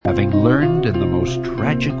having learned in the most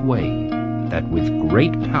tragic way that with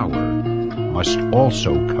great power must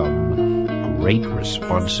also come great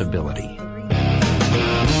responsibility.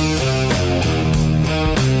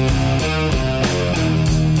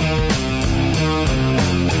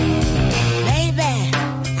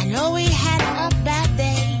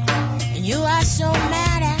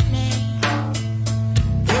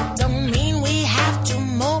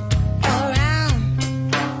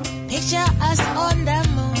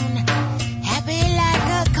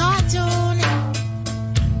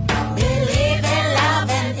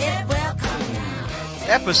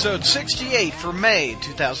 Episode 68 for May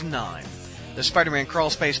 2009. The Spider-Man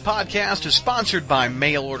Crawlspace podcast is sponsored by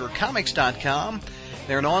MailOrderComics.com.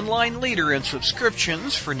 They're an online leader in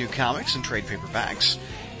subscriptions for new comics and trade paperbacks.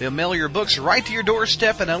 They'll mail your books right to your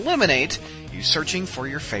doorstep and eliminate you searching for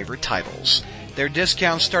your favorite titles. Their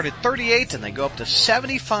discounts start at $38 and they go up to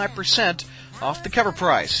 75% off the cover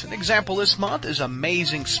price. An example this month is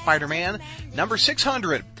Amazing Spider-Man number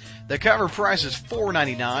 600. The cover price is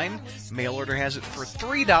 $4.99. Mail order has it for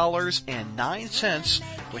 $3.09,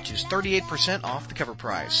 which is 38% off the cover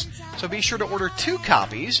price. So be sure to order 2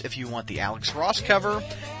 copies if you want the Alex Ross cover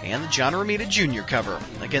and the John Romita Jr. cover.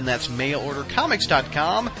 Again, that's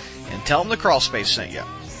MailOrderComics.com, and tell them the Crawlspace sent you.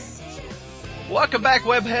 Welcome back,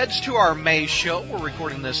 webheads, to our May show. We're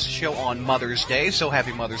recording this show on Mother's Day, so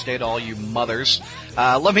happy Mother's Day to all you mothers.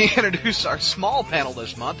 Let me introduce our small panel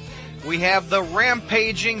this month. We have the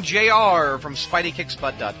rampaging JR from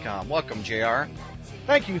SpideyKicksButt.com. Welcome, JR.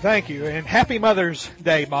 Thank you, and happy Mother's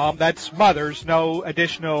Day, Mom. That's Mother's, no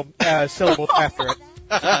additional syllables after it.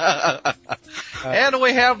 And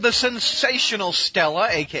we have the sensational Stella,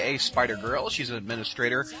 a.k.a. Spider-Girl. She's an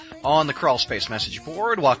administrator on the Crawlspace message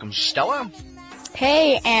board. Welcome, Stella.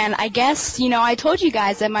 Hey, and I guess, I told you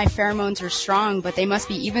guys that my pheromones are strong, but they must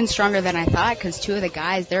be even stronger than I thought, because 2 of the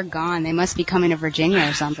guys, they're gone. They must be coming to Virginia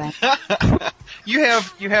or something. You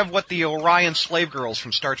have what the Orion slave girls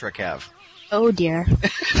from Star Trek have. Oh, dear.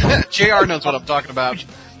 JR knows what I'm talking about.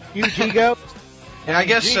 UGO? Yeah, I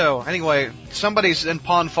guess so. Anyway, somebody's in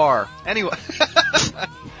Pon Far. Anyway.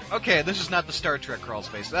 Okay, this is not the Star Trek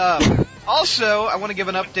Crawlspace. Also, I want to give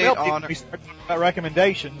an update on... We start talking about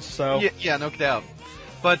recommendations, so... Yeah, no doubt.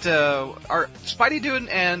 But our Spidey Dude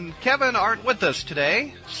and Kevin aren't with us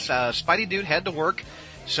today. Spidey Dude had to work,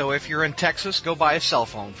 so if you're in Texas, go buy a cell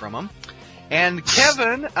phone from him. And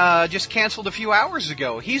Kevin just canceled a few hours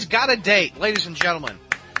ago. He's got a date, ladies and gentlemen.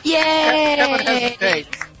 Yay! Kevin has a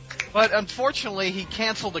date. But unfortunately, he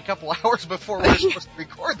canceled a couple hours before we were supposed to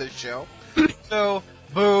record this show. So...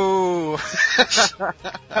 Boo!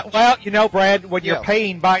 Well, Brad, when you're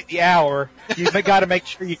paying by the hour, you've got to make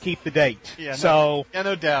sure you keep the date. No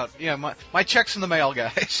doubt. Yeah, my check's in the mail,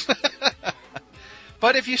 guys.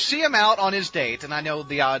 But if you see him out on his date, and I know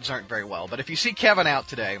the odds aren't very well, but if you see Kevin out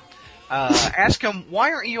today, ask him,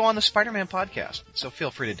 why aren't you on the Spider-Man podcast? So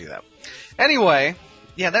feel free to do that. Anyway,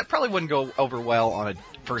 yeah, that probably wouldn't go over well on a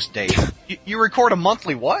first date. You record a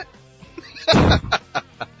monthly what?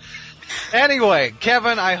 Anyway,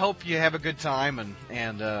 Kevin, I hope you have a good time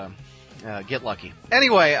and get lucky.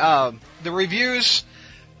 Anyway, the reviews,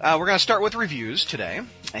 we're going to start with reviews today,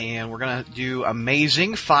 and we're going to do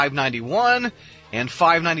Amazing 591 and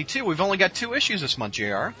 592. We've only got 2 issues this month,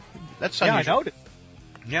 JR. That's unusual.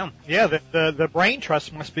 Yeah, I noticed. Yeah, the brain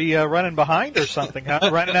trust must be running behind or something, huh?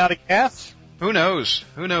 Running out of gas? Who knows?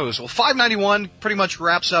 Well, 591 pretty much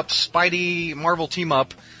wraps up Spidey Marvel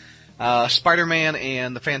team-up. Spider-Man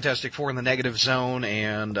and the Fantastic Four in the Negative Zone,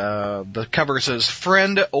 and the cover says,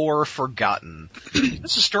 Friend or Forgotten. Is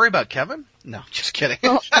this a story about Kevin? No, just kidding.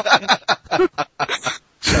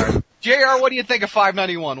 Sorry. JR, what do you think of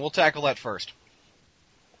 591? We'll tackle that first.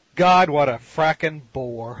 God, what a frackin'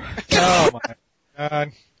 bore. Oh, my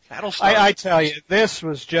God. I tell you, this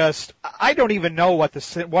was just, I don't even know what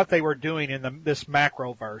they were doing in this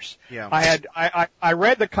Macroverse. Yeah. I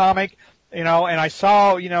read the comic, and I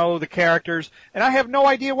saw, the characters, and I have no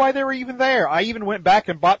idea why they were even there. I even went back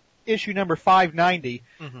and bought issue number 590.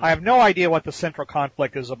 Mm-hmm. I have no idea what the central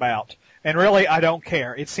conflict is about. And really, I don't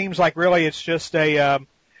care. It seems like really it's just in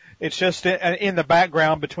the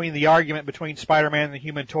background between the argument between Spider-Man and the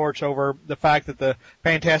Human Torch over the fact that the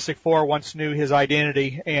Fantastic Four once knew his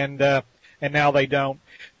identity and now they don't.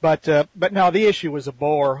 But no, the issue was a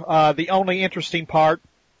bore. The only interesting part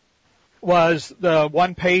was the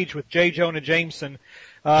one page with J. Jonah Jameson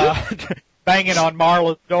banging on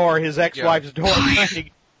Marla's door, his ex-wife's door, trying to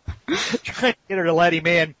get her to let him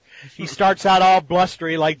in. He starts out all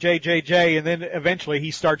blustery like JJJ, and then eventually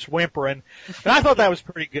he starts whimpering. And I thought that was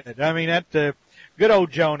pretty good. I mean, good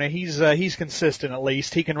old Jonah, he's consistent at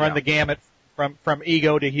least. He can run the gamut from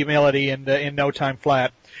ego to humility in no time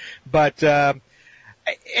flat. But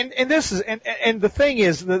and this is and the thing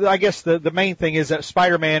is, I guess the main thing is that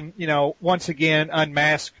Spider-Man, once again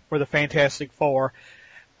unmasked for the Fantastic Four,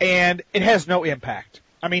 and it has no impact.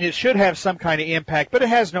 I mean, it should have some kind of impact, but it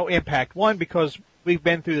has no impact. One, because we've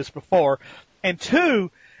been through this before, and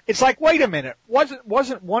two, it's like, wait a minute,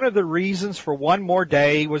 wasn't one of the reasons for one more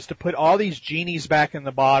day was to put all these genies back in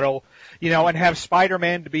the bottle, and have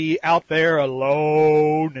Spider-Man to be out there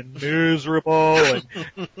alone and miserable, and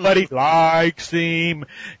nobody likes him,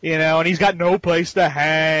 and he's got no place to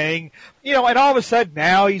hang, and all of a sudden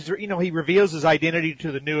now he reveals his identity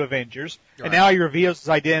to the New Avengers, right. And now he reveals his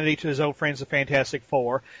identity to his old friends, the Fantastic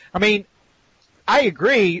Four. I mean, I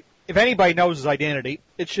agree. If anybody knows his identity,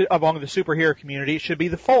 it should, among the superhero community, it should be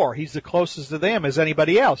the Four. He's the closest to them as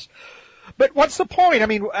anybody else. But what's the point? I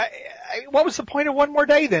mean, what was the point of one more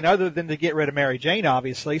day then, other than to get rid of Mary Jane,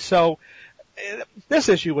 obviously? So this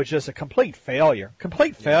issue was just a complete failure.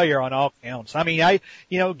 Complete failure on all counts. I mean,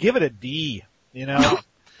 give it a D,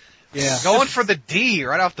 Yeah. Going for the D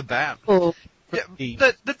right off the bat. Oh.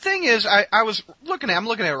 The thing is, I'm looking at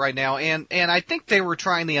it right now, and I think they were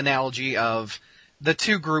trying the analogy of the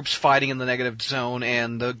two groups fighting in the negative zone,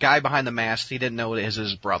 and the guy behind the mask, he didn't know it is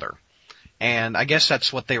his brother. And I guess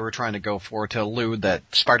that's what they were trying to go for, to allude that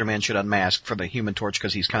Spider-Man should unmask for the Human Torch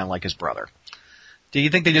because he's kind of like his brother. Do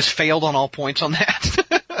you think they just failed on all points on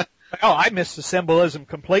that? Oh, I missed the symbolism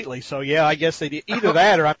completely, so yeah, I guess they did either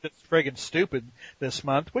that or I'm just friggin' stupid this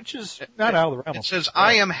month, which is not out of the realm. It says,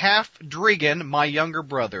 I am half Dregan, my younger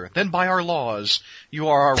brother. Then by our laws, you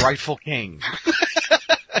are our rightful king.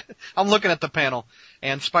 I'm looking at the panel,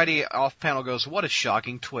 and Spidey off panel goes, what a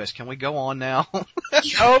shocking twist. Can we go on now?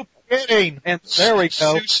 No kidding. And there we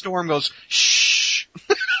go. Sue Storm goes, shh.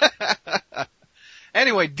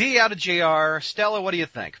 Anyway, D out of JR. Stella, what do you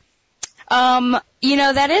think?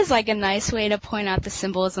 That is like a nice way to point out the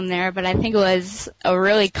symbolism there, but I think it was a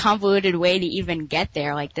really convoluted way to even get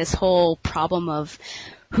there. Like this whole problem of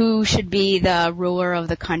who should be the ruler of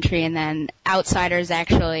the country, and then outsiders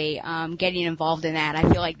actually getting involved in that. I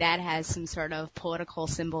feel like that has some sort of political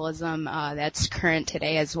symbolism that's current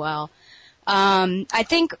today as well. I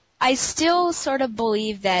think I still sort of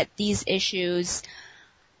believe that these issues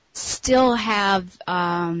still have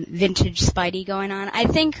vintage Spidey going on.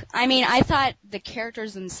 I thought the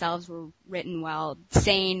characters themselves were written well,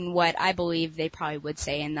 saying what I believe they probably would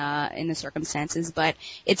say in the circumstances, but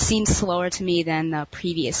it seems slower to me than the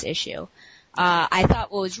previous issue. I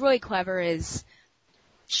thought what was really clever is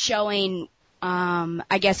showing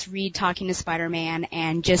Reed talking to Spider-Man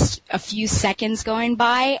and just a few seconds going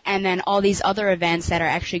by, and then all these other events that are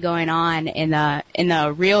actually going on in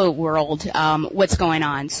the real world, what's going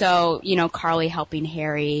on. So, Carly helping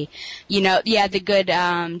Harry, the good,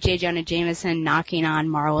 J. Jonah Jameson knocking on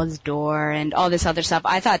Marla's door and all this other stuff.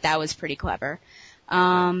 I thought that was pretty clever.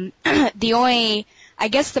 The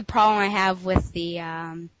problem I have with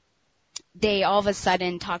they all of a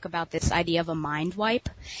sudden talk about this idea of a mind wipe.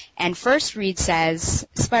 And first Reed says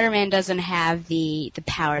Spider-Man doesn't have the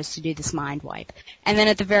powers to do this mind wipe. And then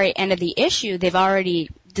at the very end of the issue, they've already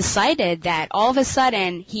decided that all of a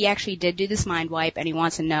sudden he actually did do this mind wipe, and he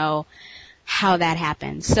wants to know how that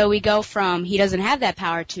happened. So we go from he doesn't have that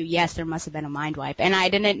power to yes, there must have been a mind wipe. And I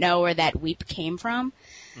didn't know where that weep came from.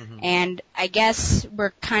 Mm-hmm. And I guess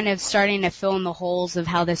we're kind of starting to fill in the holes of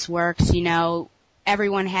how this works,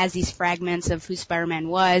 Everyone has these fragments of who Spider-Man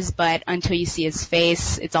was, but until you see his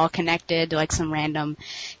face, it's all connected, like some random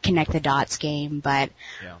connect the dots game. But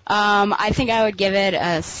I think I would give it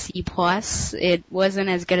a C+. It wasn't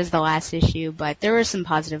as good as the last issue, but there were some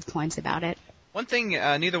positive points about it. One thing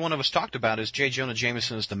neither one of us talked about is J. Jonah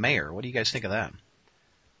Jameson as the mayor. What do you guys think of that?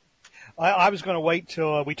 I was going to wait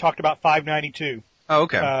till we talked about 592. Oh,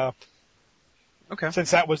 okay. Okay.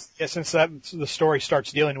 Since the story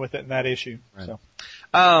starts dealing with it in that issue. Right. So.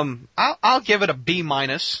 I'll give it a B-.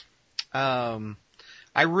 I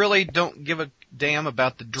really don't give a damn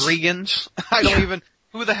about the Dregans. I don't even,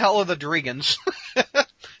 who the hell are the Dregans?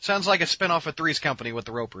 Sounds like a spinoff of Three's Company with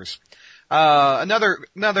the Ropers.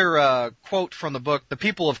 Another quote from the book, the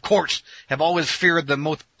people of course have always feared the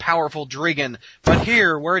most powerful Dregan, but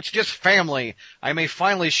here, where it's just family, I may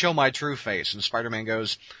finally show my true face. And Spider-Man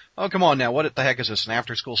goes, oh, come on now, what the heck is this, an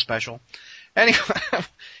after-school special? Anyway,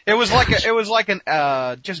 it was like an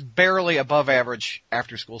just barely above average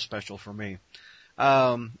after-school special for me.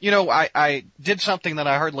 I did something that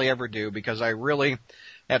I hardly ever do because I really,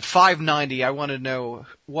 at 590, I wanted to know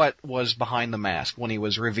what was behind the mask when he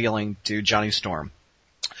was revealing to Johnny Storm.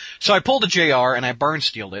 So I pulled a JR and I burn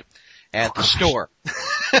steeled it at the store.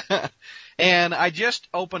 And I just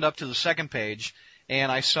opened up to the second page,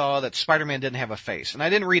 and I saw that Spider-Man didn't have a face. And I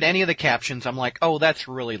didn't read any of the captions. I'm like, oh, that's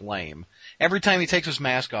really lame. Every time he takes his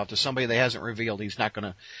mask off to somebody they hasn't revealed, he's not going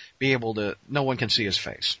to be able to, no one can see his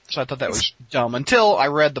face. So I thought that was dumb until I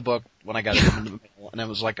read the book when I got it in the mail, and I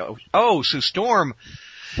was like, oh, Sue Storm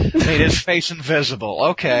made his face invisible.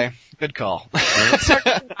 Okay, good call. It sort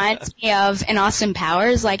of reminds me of in Austin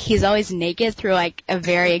Powers, like he's always naked through like a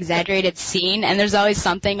very exaggerated scene, and there's always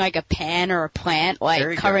something like a pan or a plant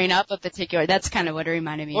like covering up a particular. That's kind of what it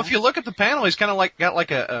reminded me of. Well, if you look at the panel, he's kind of like got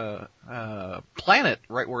like a planet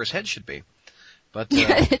right where his head should be. But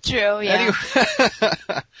true, yeah.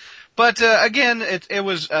 Anyway, but again, it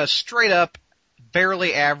was a straight up,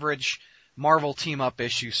 barely average Marvel team-up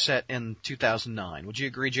issue set in 2009. Would you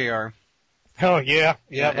agree, JR? Oh, yeah,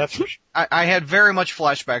 that's for sure. I had very much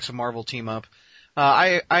flashbacks of Marvel team-up.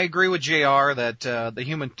 I agree with JR that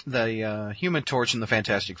the Human Torch and the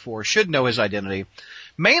Fantastic Four should know his identity,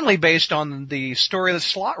 mainly based on the story that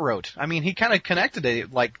Slott wrote. I mean, he kind of connected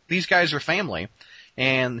it, like, these guys are family,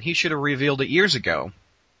 and he should have revealed it years ago,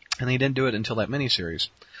 and he didn't do it until that miniseries.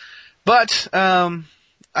 But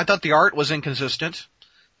I thought the art was inconsistent.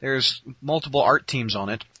 There's multiple art teams on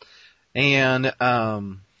it. And,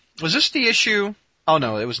 was this the issue? Oh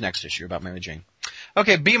no, it was next issue about Mary Jane.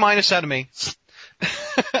 Okay, B- out of me.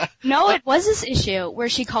 No, it was this issue where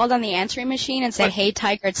she called on the answering machine and said, "Hey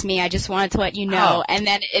Tiger, it's me. I just wanted to let you know." And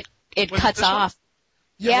then it cuts off.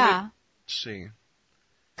 Yeah. Let's see.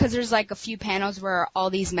 Cause there's like a few panels where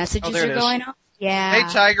all these messages are going off. Yeah.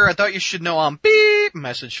 Hey Tiger, I thought you should know I'm beep.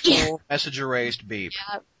 Message full. Message erased. Beep.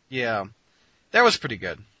 Yeah. That was pretty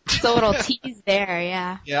good. It's a little tease there,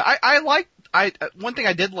 yeah. Yeah, one thing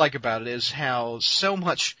I did like about it is how so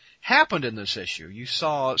much happened in this issue. You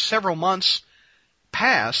saw several months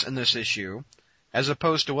pass in this issue, as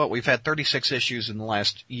opposed to what we've had 36 issues in the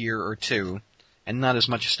last year or two, and not as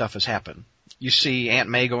much stuff has happened. You see Aunt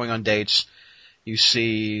May going on dates. You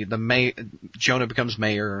see Jonah becomes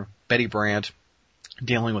mayor, Betty Brant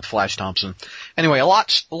dealing with Flash Thompson. Anyway, a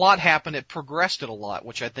lot happened. It progressed it a lot,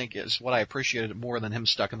 which I think is what I appreciated more than him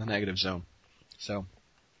stuck in the negative zone. So,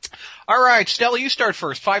 all right, Stella, you start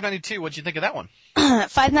first. 592. What'd you think of that one?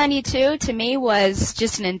 592 to me was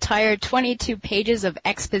just an entire 22 pages of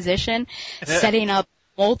exposition setting up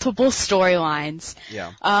multiple storylines.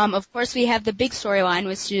 Yeah. Of course, we have the big storyline,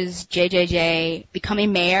 which is JJJ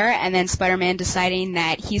becoming mayor, and then Spider-Man deciding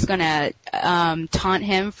that he's gonna taunt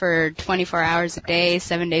him for 24 hours a day,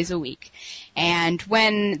 7 days a week. And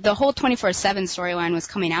when the whole 24/7 storyline was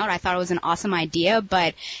coming out, I thought it was an awesome idea,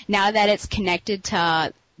 but now that it's connected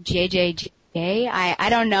to JJJ, I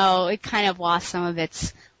don't know, it kind of lost some of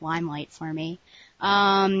its limelight for me.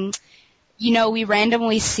 You know, we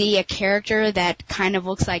randomly see a character that kind of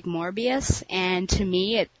looks like Morbius, and to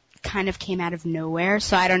me, it kind of came out of nowhere,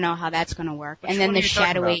 so I don't know how that's going to work. Which and then the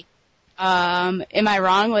shadowy, am I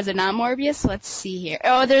wrong? Was it not Morbius? Let's see here.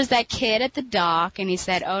 Oh, there's that kid at the dock, and he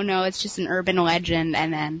said, "Oh no, it's just an urban legend,"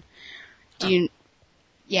 and then,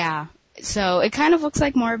 yeah. So it kind of looks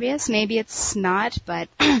like Morbius. Maybe it's not, but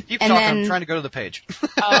keep talking. I'm trying to go to the page.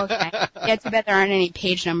 Oh, okay. Yeah, too bad there aren't any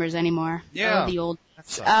page numbers anymore. Yeah. The old.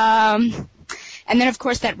 And then of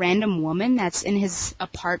course that random woman that's in his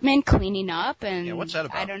apartment cleaning up, and yeah, what's that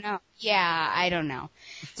about? I don't know. Yeah, I don't know.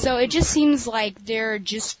 So it just seems like they're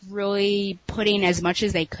just really putting as much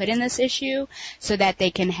as they could in this issue so that they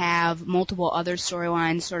can have multiple other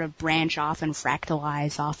storylines sort of branch off and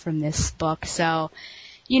fractalize off from this book. So,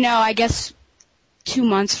 you know, I guess 2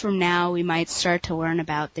 months from now we might start to learn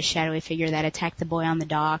about the shadowy figure that attacked the boy on the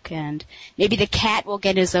dock, and maybe the cat will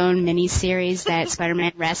get his own mini-series that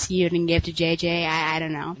Spider-Man rescued and gave to JJ. I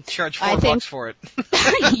don't know. Charge $4 for it.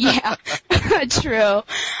 Yeah, true.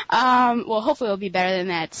 Well, hopefully it'll be better than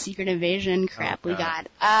that Secret Invasion crap we got.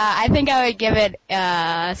 I think I would give it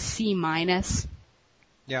C-.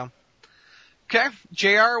 Yeah. Okay.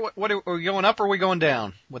 JR, what are we going up or are we going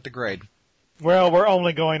down with the grade? Well, we're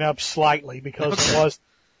only going up slightly because it was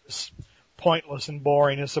as pointless and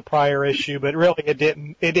boring as the prior issue, but really it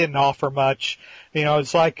didn't offer much. You know,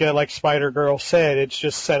 it's like Spider-Girl said, it's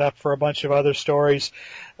just set up for a bunch of other stories.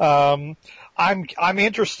 I'm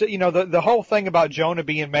interested, you know, the whole thing about Jonah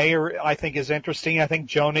being mayor I think is interesting. I think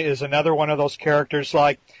Jonah is another one of those characters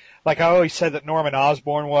like I always said that Norman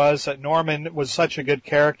Osborn was, that Norman was such a good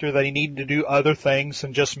character that he needed to do other things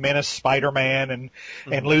and just menace Spider-Man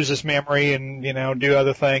and lose his memory and, you know, do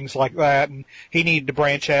other things like that. And he needed to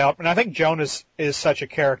branch out. And I think Jonas is such a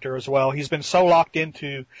character as well. He's been so locked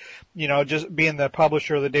into, you know, just being the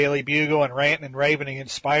publisher of the Daily Bugle and ranting and ravening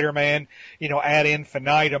and Spider-Man, you know, ad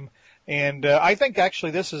infinitum. And I think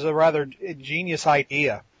actually this is a rather genius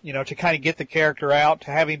idea. to kind of get the character out,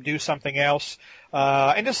 to have him do something else,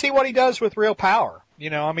 and to see what he does with real power.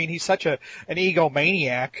 I mean, he's such an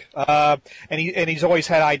egomaniac, and he's always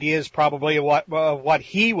had ideas probably of what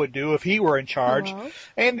he would do if he were in charge. Hello?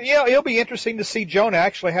 And, it'll be interesting to see Jonah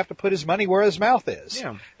actually have to put his money where his mouth is.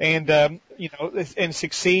 Yeah. And, and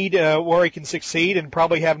succeed, where he can succeed and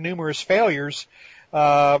probably have numerous failures.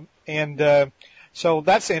 So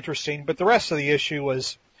that's interesting, but the rest of the issue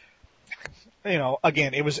was,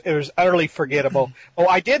 again, it was utterly forgettable. Oh,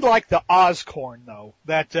 I did like the Oscorn though.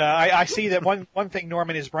 That I see that one thing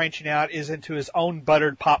Norman is branching out is into his own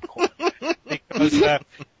buttered popcorn. Because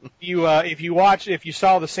if you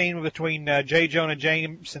saw the scene between J. Jonah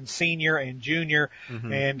Jameson Sr. and Jr.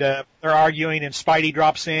 And they're arguing, and Spidey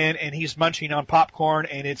drops in and he's munching on popcorn,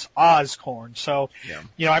 and it's Oscorn. So,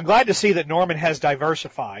 I'm glad to see that Norman has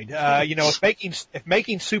diversified. If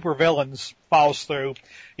making supervillains falls through,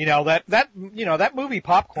 that movie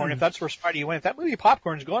Popcorn, if that's where Spidey went, that movie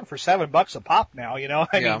Popcorn's going for $7 a pop now.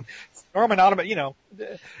 I mean, Norman ought to,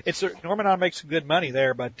 Norman ought to make some good money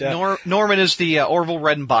there, but Norman is the Orville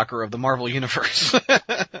Redenbacher of the Marvel Universe.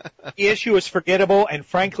 The issue is forgettable, and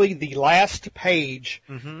frankly, the last page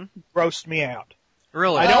grossed me out.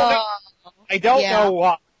 Really? I don't know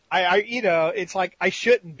why. It's like I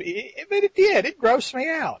shouldn't be, but it did. It grossed me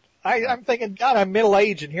out. I'm thinking, God, I'm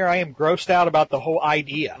middle-aged, and here I am grossed out about the whole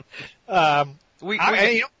idea. And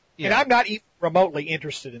I'm not even remotely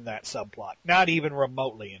interested in that subplot. Not even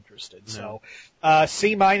remotely interested. No. So,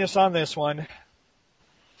 C- on this one.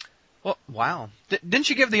 Well, wow.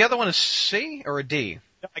 Didn't you give the other one a C or a D?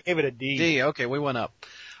 I gave it a D. D, okay, we went up.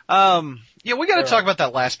 We gotta talk about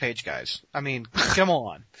that last page, guys. I mean, come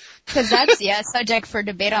on. Because that's, subject for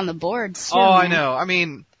debate on the boards, too. Oh, I know. I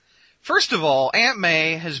mean, first of all, Aunt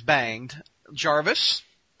May has banged Jarvis.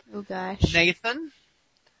 Oh, gosh. Nathan.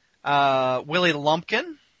 Willie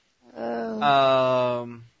Lumpkin.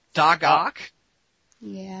 Oh. Doc Ock.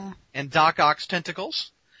 Yeah. And Doc Ock's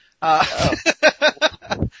tentacles. I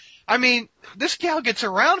mean, this gal gets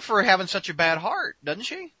around for having such a bad heart, doesn't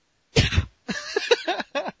she?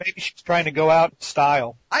 Maybe she's trying to go out in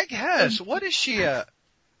style. I guess. What is she, I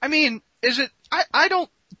mean, is it, I don't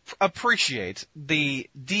appreciate the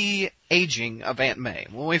de-aging of Aunt May.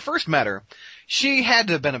 When we first met her, she had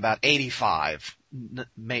to have been about 85,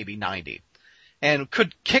 maybe 90, and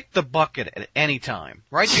could kick the bucket at any time.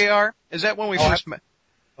 Right, JR? Is that when we first met?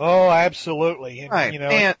 Oh, absolutely. And,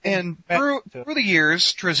 right. And through the years,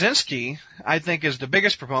 Straczynski, I think, is the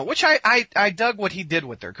biggest proponent, which I dug what he did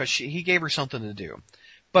with her, because he gave her something to do.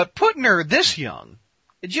 But putting her this young,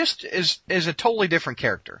 it just is a totally different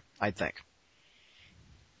character, I think.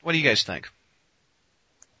 What do you guys think?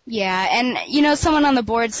 Yeah, and, someone on the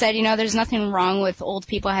board said, there's nothing wrong with old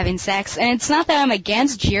people having sex, and it's not that I'm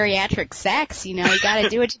against geriatric sex, you gotta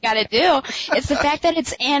do what you gotta do. It's the fact that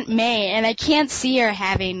it's Aunt May, and I can't see her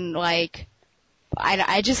having,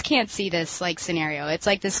 I just can't see this, scenario. It's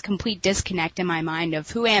like this complete disconnect in my mind of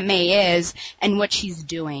who Aunt May is and what she's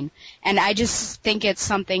doing. And I just think it's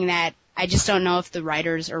something that I just don't know if the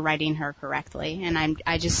writers are writing her correctly, and I'm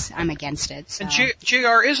against it. So. And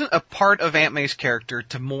JR, isn't a part of Aunt May's character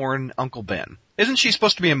to mourn Uncle Ben? Isn't she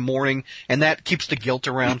supposed to be in mourning, and that keeps the guilt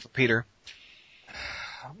around for Peter?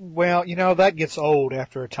 Well, that gets old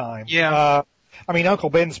after a time. Yeah. I mean, Uncle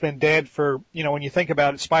Ben's been dead for, when you think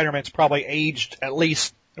about it, Spider-Man's probably aged at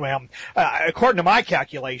least, according to my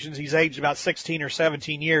calculations, he's aged about 16 or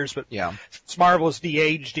 17 years, but it's Marvel's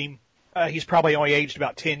de-aged him. He's probably only aged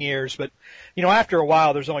about 10 years, but, after a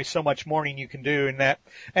while, there's only so much mourning you can do in that.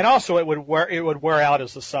 And also it would wear out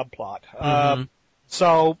as a subplot.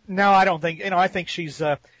 So, no, I don't think, I think she's,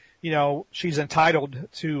 she's entitled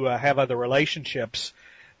to, have other relationships.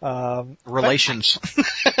 Relations.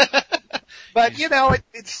 But,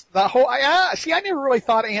 it's the whole, I never really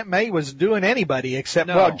thought Aunt May was doing anybody except,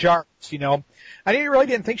 Jarvis, I really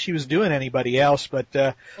didn't think she was doing anybody else, but,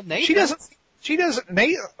 she doesn't,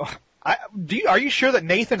 Nathan, are you sure that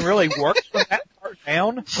Nathan really works from that part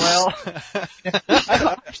down? Well,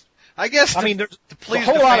 I guess to please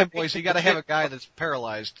the fanboys, you gotta have a guy that's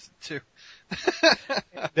paralyzed, too.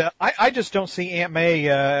 And, I just don't see Aunt May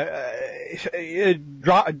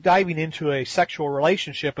diving into a sexual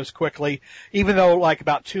relationship as quickly, even though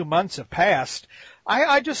about 2 months have passed.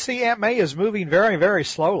 I just see Aunt May as moving very, very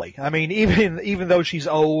slowly. I mean, even though she's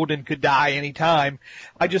old and could die any time,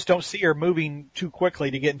 I just don't see her moving too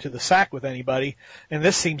quickly to get into the sack with anybody. And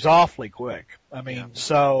this seems awfully quick. I mean,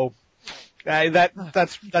 so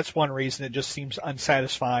that's one reason it just seems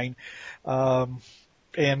unsatisfying. Well,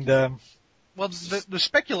 the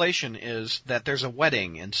speculation is that there's a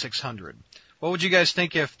wedding in 600. What would you guys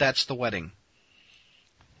think if that's the wedding?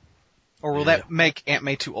 Or will that make Aunt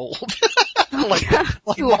May too old? like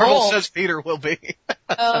Too Marvel old. says Peter will be.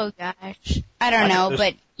 Oh gosh, I don't know,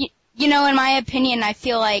 but you know, in my opinion, I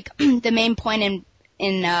feel like the main point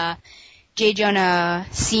in J. Jonah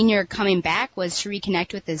Sr. coming back was to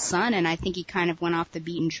reconnect with his son, and I think he kind of went off the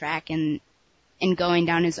beaten track in going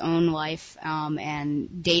down his own life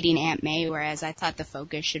and dating Aunt May, whereas I thought the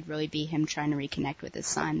focus should really be him trying to reconnect with his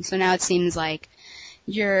son. So now it seems like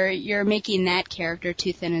you're making that character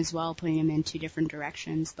too thin as well, putting him in two different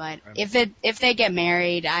directions. But if they get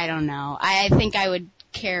married, I don't know. I think I would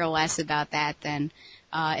care less about that than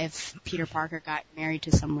if Peter Parker got married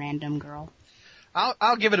to some random girl.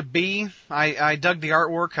 I'll give it a B. I dug the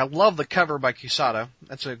artwork. I love the cover by Quesada.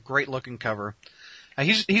 That's a great looking cover.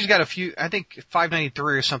 He's got a few, I think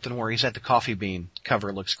 593 or something where he's at the coffee bean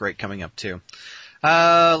cover looks great coming up too.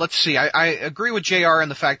 Let's see. I agree with JR in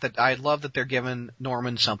the fact that I love that they're giving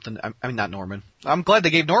Norman something. I mean, not Norman. I'm glad they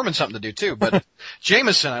gave Norman something to do too, but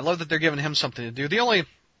Jameson, I love that they're giving him something to do. The only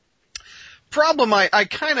problem I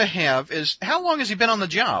kind of have is how long has he been on the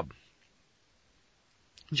job?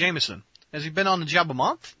 Jameson. Has he been on the job a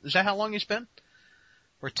month? Is that how long he's been?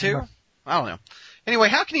 Or two? No. I don't know. Anyway,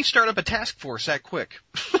 how can he start up a task force that quick?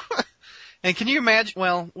 And can you imagine,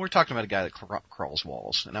 well, we're talking about a guy that crawls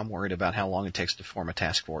walls, and I'm worried about how long it takes to form a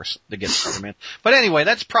task force to get Spider-Man. But anyway,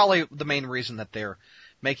 that's probably the main reason that they're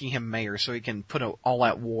making him mayor, so he can put an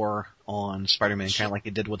all-out war on Spider-Man, kind of like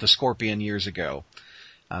he did with the Scorpion years ago,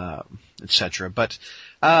 etc. But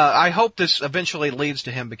I hope this eventually leads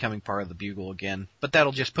to him becoming part of the Bugle again, but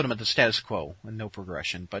that'll just put him at the status quo and no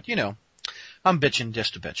progression. But, you know, I'm bitching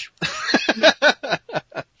just a bitch.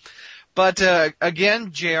 But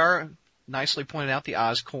again, JR nicely pointed out the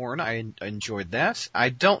Oscorn. I enjoyed that. I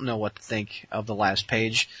don't know what to think of the last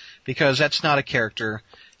page because that's not a character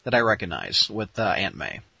that I recognize with Aunt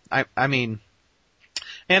May. I mean,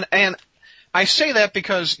 and I say that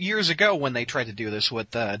because years ago when they tried to do this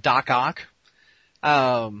with Doc Ock,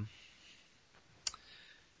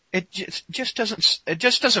 it just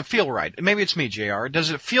doesn't feel right. Maybe it's me, JR.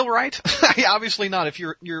 Does it feel right? Obviously not if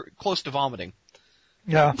you're close to vomiting.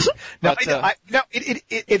 No, But,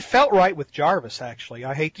 it felt right with Jarvis, actually.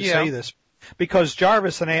 I hate to say this, because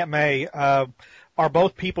Jarvis and Aunt May, are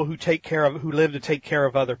both people who live to take care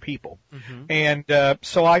of other people. Mm-hmm. And,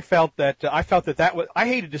 so I felt that I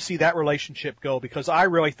hated to see that relationship go because I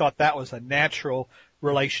really thought that was a natural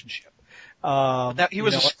relationship. He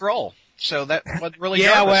was a Skrull, so that was really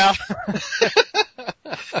well, Jarvis.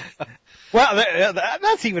 well,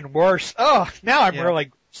 that's even worse. Oh, now I'm really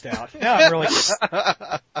grossed out. Now I'm really,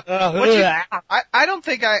 I don't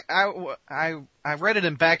think I read it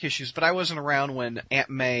in back issues, but I wasn't around when Aunt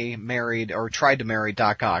May married or tried to marry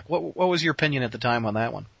Doc Ock. What was your opinion at the time on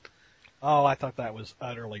that one? Oh, I thought that was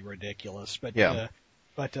utterly ridiculous. But yeah.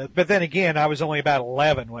 But then again, I was only about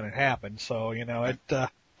 11 when it happened, so you know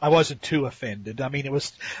I wasn't too offended. I mean, it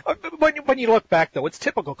was when you look back though, it's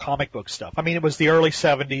typical comic book stuff. I mean, it was the early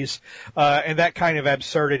 70s, and that kind of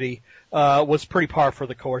absurdity was pretty par for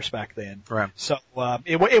the course back then. Right. So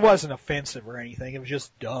it wasn't offensive or anything. It was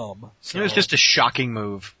just dumb. So. It was just a shocking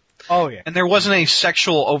move. Oh yeah. And there wasn't any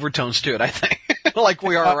sexual overtones to it, I think, like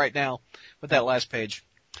we are right now with that last page.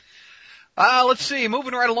 Let's see,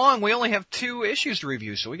 moving right along, we only have 2 issues to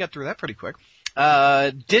review, so we got through that pretty quick.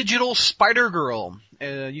 Digital Spider-Girl,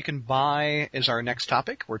 you can buy is our next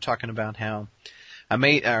topic. We're talking about how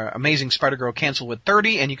Amazing Spider-Girl canceled with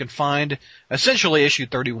 30, and you can find essentially issue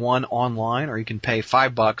 31 online, or you can pay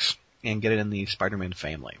 $5 and get it in the Spider-Man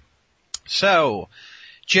family. So,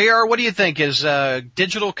 JR, what do you think? Is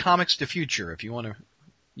digital comics the future? If you want to,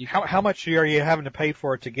 how much are you having to pay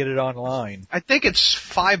for it to get it online? I think it's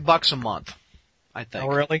 $5 a month. I think. Oh,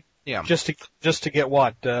 really? Yeah. Just to get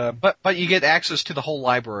what? But you get access to the whole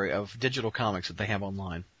library of digital comics that they have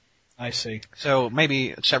online. I see. So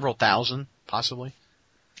maybe several thousand, possibly.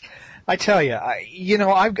 I tell you,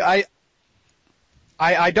 I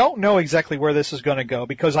don't know exactly where this is going to go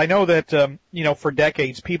because I know that for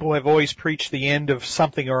decades people have always preached the end of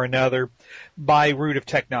something or another by route of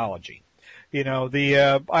technology. You know,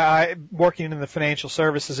 I working in the financial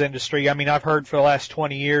services industry, I mean, I've heard for the last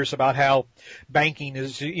 20 years about how banking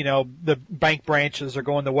is, the bank branches are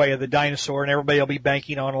going the way of the dinosaur and everybody will be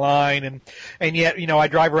banking online and yet, I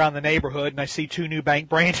drive around the neighborhood and I see 2 new bank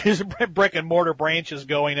branches, brick and mortar branches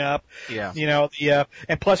going up. Yeah.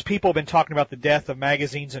 And plus people have been talking about the death of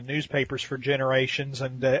magazines and newspapers for generations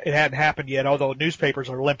and it hadn't happened yet, although newspapers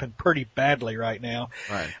are limping pretty badly right now.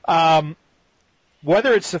 Right.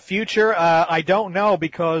 Whether it's the future, I don't know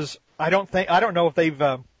because I don't know if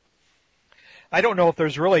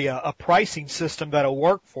there's really a pricing system that'll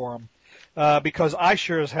work for them. because I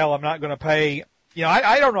sure as hell am not going to pay. You know,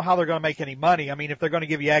 I don't know how they're going to make any money. I mean, if they're going to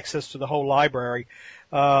give you access to the whole library,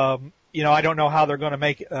 you know, I don't know how they're going to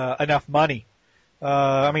make enough money.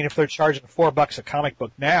 I mean, if they're charging $4 a comic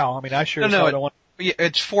book now, I mean, I sure as hell don't want.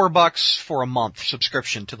 It's $4 for a month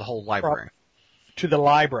subscription to the whole library. To the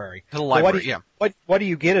library. To the library, What do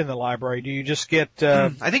you get in the library? Do you just get? I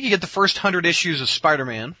think you get the first 100 issues of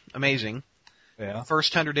Spider-Man. Amazing. Yeah.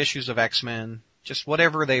 First 100 issues of X-Men. Just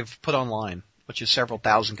whatever they've put online, which is several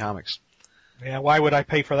thousand comics. Yeah, why would I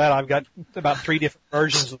pay for that? I've got about 3 different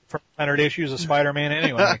versions of 100 issues of Spider-Man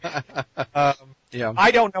anyway. Yeah.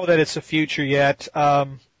 I don't know that it's the future yet.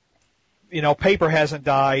 You know, paper hasn't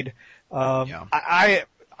died. I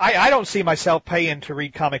don't see myself paying to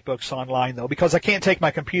read comic books online though, because I can't take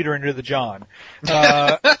my computer into the John.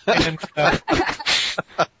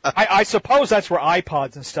 I suppose that's where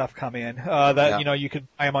iPods and stuff come in. You know, you can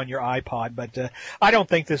buy them on your iPod, but I don't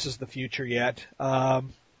think this is the future yet.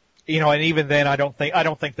 You know, and even then, I don't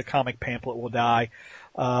think the comic pamphlet will die.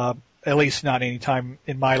 At least not any time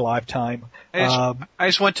in my lifetime. I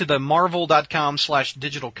just went to the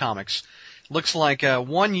marvel.com/digital comics. Looks like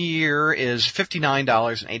 1 year is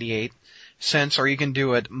 $59.88, or you can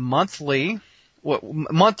do it monthly.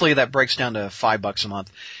 Monthly, that breaks down to $5 a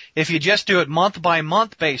month. If you just do it month by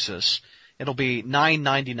month basis, it'll be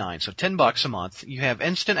 $9.99, so $10 a month. You have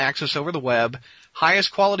instant access over the web,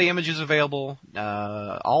 highest quality images available,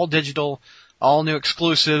 all digital, all new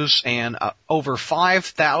exclusives, and over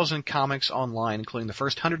 5,000 comics online, including the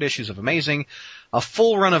first 100 issues of Amazing, a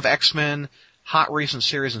full run of X-Men, hot recent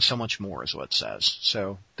series, and so much more is what it says.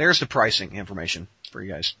 So there's the pricing information for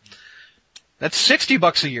you guys. That's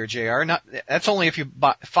 $60 a year, JR. That's only if you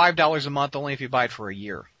buy $5 a month, only if you buy it for a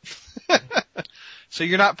year. So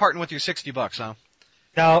you're not parting with your $60, huh?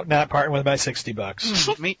 No, not parting with my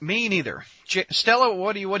 $60. Me neither. Stella,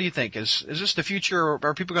 what do you think? Is this the future, or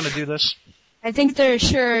are people going to do this? I think they're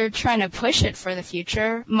sure trying to push it for the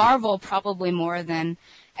future. Marvel probably more than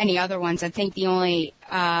any other ones. I think the only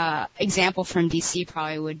example from DC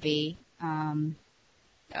probably would be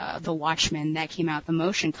The Watchmen that came out, the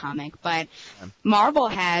motion comic. But Marvel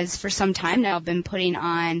has for some time now been putting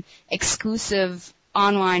on exclusive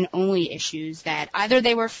online only issues that either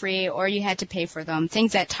they were free or you had to pay for them,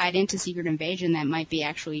 things that tied into Secret Invasion that might be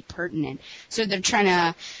actually pertinent. So they're trying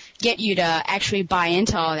to get you to actually buy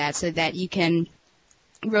into all that so that you can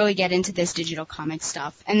really get into this digital comic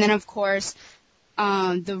stuff. And then of course,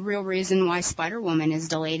 the real reason why Spider-Woman is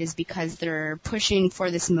delayed is because they're pushing for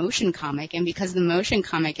this motion comic, and because the motion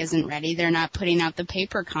comic isn't ready, they're not putting out the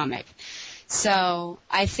paper comic. So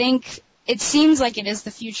I think it seems like it is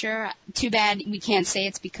the future. Too bad we can't say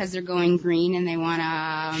it's because they're going green and they want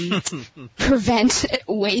to prevent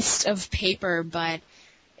waste of paper, but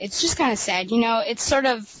it's just kind of sad. You know, it's sort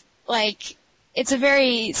of like, it's a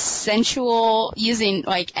very sensual, using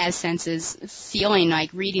like as senses, feeling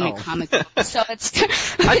like reading a comic book. So it's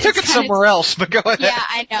I took it somewhere else, but go ahead. Yeah,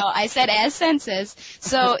 I know. I said as senses.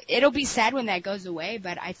 So it'll be sad when that goes away,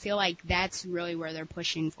 but I feel like that's really where they're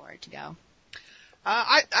pushing for it to go.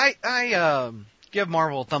 I give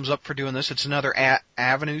Marvel a thumbs up for doing this. It's another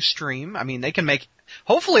avenue stream. I mean,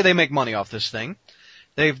 hopefully they make money off this thing.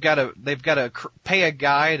 They've got to pay a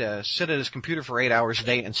guy to sit at his computer for 8 hours a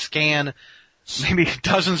day and scan maybe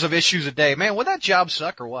dozens of issues a day. Man, would that job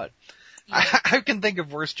suck or what? I can think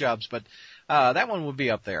of worse jobs, but that one would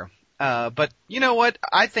be up there. But you know what?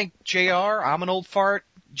 I think JR, I'm an old fart.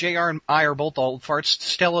 JR and I are both old farts.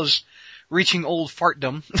 Stella's reaching old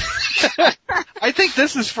fartdom. I think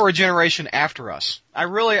this is for a generation after us. I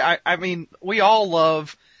mean, we all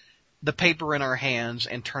love the paper in our hands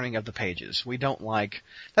and turning of the pages.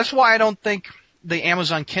 That's why I don't think the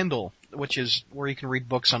Amazon Kindle, which is where you can read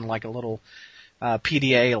books on like a little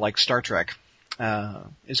PDA like Star Trek,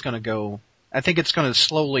 is going to go. I think it's going to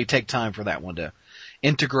slowly take time for that one to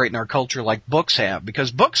integrate in our culture like books have,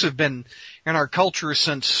 because books have been in our culture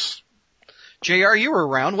since. JR, you were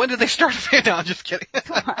around. When did they start? No, I'm just kidding.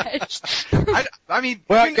 I mean,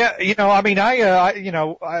 well, yeah, you know, I mean, I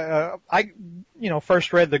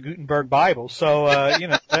first read the Gutenberg Bible, so you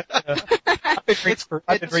know, I've been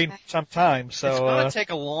reading for some time. So it's going to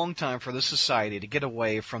take a long time for the society to get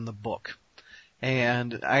away from the book,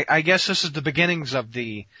 and I guess this is the beginnings of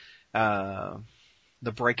the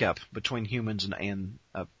breakup between humans and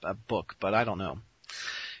a book. But I don't know.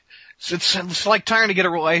 It's like trying to get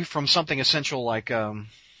away from something essential like, I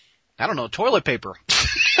don't know, toilet paper.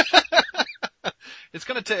 It's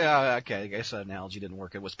gonna take, okay, I guess that analogy didn't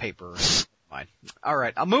work. It was paper. Fine.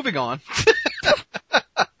 Alright, I'm moving on.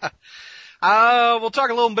 We'll talk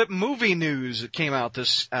a little bit movie news that came out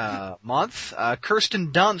this, month.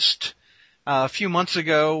 Kirsten Dunst a few months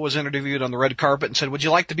ago was interviewed on the red carpet and said, "Would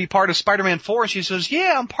you like to be part of Spider-Man 4?" And she says,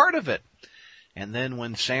 "Yeah, I'm part of it." And then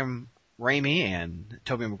when Sam Raimi and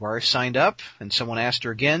Tobey Maguire signed up and someone asked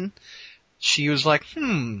her again, she was like,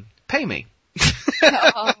 pay me.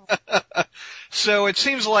 Oh. So it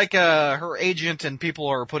seems like her agent and people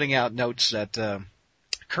are putting out notes that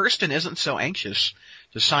Kirsten isn't so anxious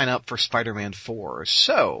to sign up for Spider-Man 4.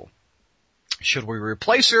 So, should we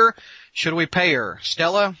replace her? Should we pay her?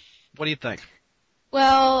 Stella, what do you think?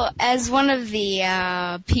 Well, as one of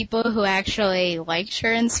the people who actually liked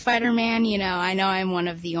her in Spider-Man, I know I'm one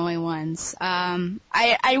of the only ones.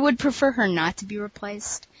 I would prefer her not to be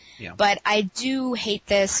replaced. Yeah. But I do hate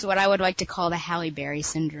this, what I would like to call the Halle Berry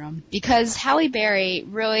syndrome. Because Halle Berry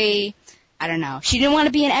really, I don't know, she didn't want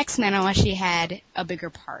to be an X-Men unless she had a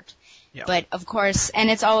bigger part. Yeah. But of course,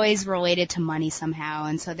 and it's always related to money somehow,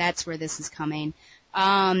 and so that's where this is coming.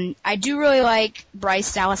 I do really like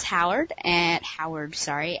Bryce Dallas Howard, and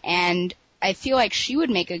I feel like she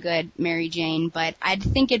would make a good Mary Jane, but I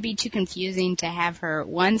think it'd be too confusing to have her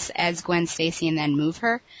once as Gwen Stacy and then move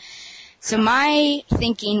her. So my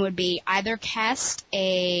thinking would be either I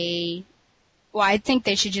think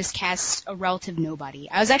they should just cast a relative nobody.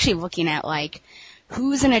 I was actually looking at,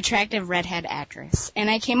 who's an attractive redhead actress? And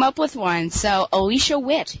I came up with one. So Alicia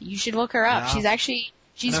Witt, you should look her up. Yeah. She's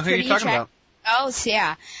I know who pretty you're talking attractive. about. Oh,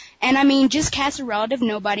 yeah. And just cast a relative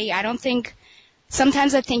nobody.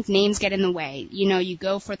 Sometimes I think names get in the way. You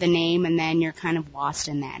go for the name and then you're kind of lost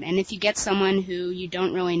in that. And if you get someone who you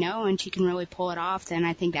don't really know and she can really pull it off, then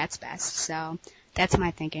I think that's best. So that's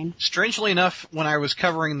my thinking. Strangely enough, when I was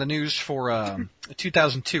covering the news for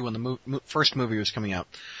 2002, when the first movie was coming out,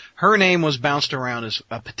 her name was bounced around as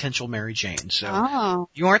a potential Mary Jane. So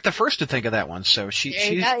you aren't the first to think of that one. So she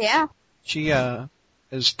is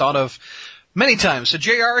thought of many times. So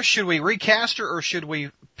JR, should we recast her or should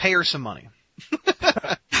we pay her some money?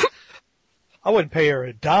 I wouldn't pay her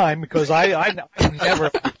a dime because I've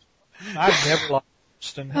never liked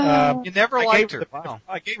Kirsten. You never liked her. Wow.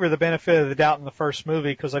 I gave her the benefit of the doubt in the first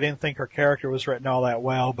movie because I didn't think her character was written all that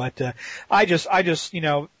well. But I just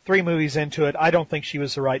 3 movies into it, I don't think she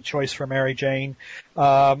was the right choice for Mary Jane.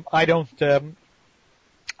 I don't.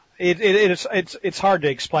 It's hard to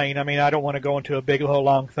explain. I don't want to go into a big, whole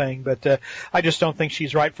long thing, but I just don't think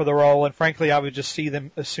she's right for the role. And frankly, I would just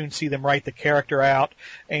as soon see them write the character out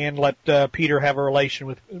and let Peter have a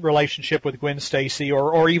relationship with Gwen Stacy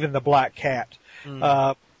or even the Black Cat.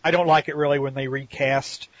 I don't like it really when they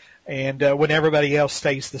recast and when everybody else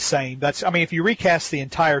stays the same. If you recast the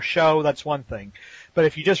entire show, that's one thing, but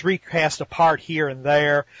if you just recast a part here and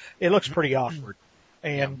there, it looks pretty awkward.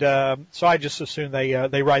 And so I just assume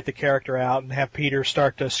they write the character out and have Peter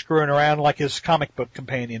start screwing around like his comic book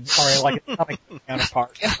companion or like his comic book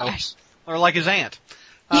counterpart. Or like his aunt.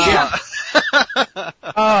 Yeah.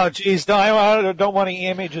 Oh, geez, I don't want any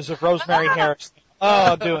images of Rosemary Harris.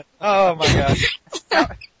 Oh, do it. Oh my God.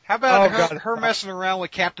 How about her messing around with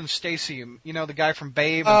Captain Stacy, the guy from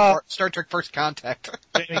Babe and Star Trek First Contact?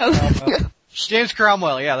 James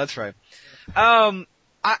Cromwell, yeah, that's right.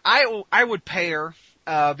 I would pay her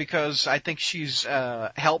because I think she's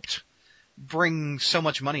helped bring so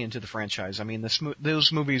much money into the franchise.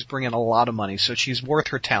 Those movies bring in a lot of money, so she's worth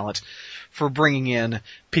her talent for bringing in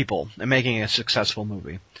people and making a successful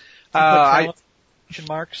movie. Quotation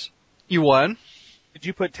marks? You what? Did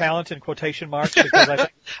you put talent in quotation marks? Because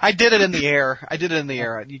I did it in the air.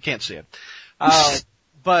 You can't see it.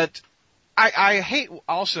 But I hate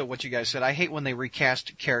also what you guys said. I hate when they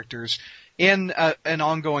recast characters in an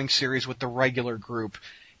ongoing series with the regular group.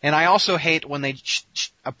 And I also hate when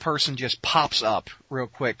a person just pops up real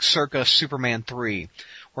quick, circa Superman 3,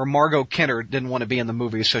 where Margot Kidder didn't want to be in the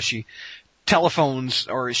movie, so she telephones,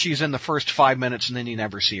 or she's in the first 5 minutes and then you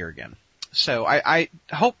never see her again. So I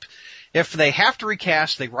hope if they have to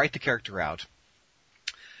recast, they write the character out.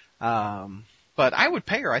 But I would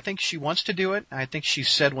pay her. I think she wants to do it. I think she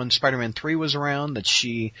said when Spider-Man 3 was around that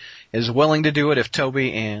she is willing to do it if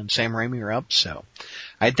Tobey and Sam Raimi are up. So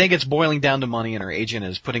I think it's boiling down to money, and her agent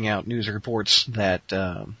is putting out news reports that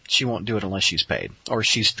she won't do it unless she's paid, or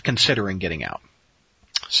she's considering getting out.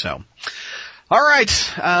 So, all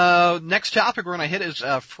right. Next topic we're going to hit is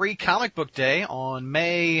Free Comic Book Day. On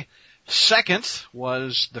May 2nd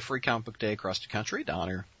was the Free Comic Book Day across the country to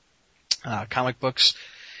honor comic books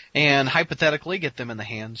and hypothetically get them in the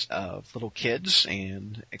hands of little kids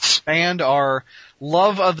and expand our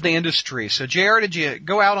love of the industry. So, JR, did you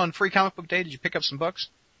go out on Free Comic Book Day? Did you pick up some books?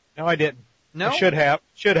 No, I didn't. No? I should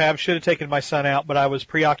have taken my son out, but I was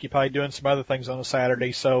preoccupied doing some other things on a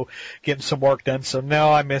Saturday, so getting some work done. So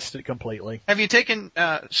no, I missed it completely. Have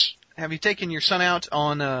Have you taken your son out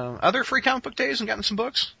on other free comic book days and gotten some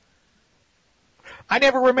books? I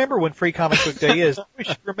never remember when Free Comic Book Day is. We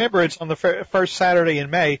should remember it's on the first Saturday in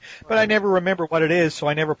May, but I never remember what it is, so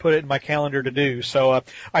I never put it in my calendar to do. So,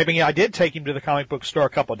 I did take him to the comic book store a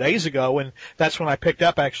couple of days ago, and that's when I picked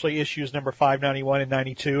up actually issues number 591 and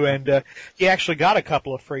 92, and he actually got a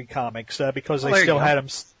couple of free comics because they still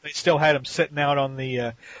had them sitting out on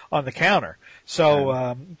the counter.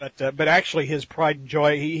 So, but actually his pride and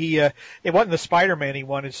joy, it wasn't the Spider-Man he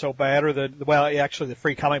wanted so bad, or actually the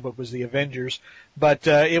free comic book was the Avengers, but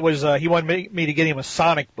it was he wanted me to get him a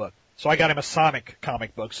Sonic book. So I got him a Sonic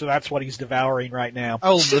comic book, so that's what he's devouring right now.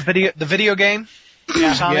 Oh, the video game?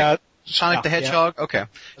 Yeah, Sonic the Hedgehog? Yeah. Okay.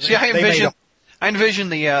 See, I envision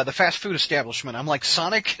the fast food establishment. I'm like,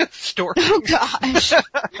 Sonic store? Oh gosh.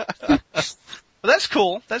 Well, that's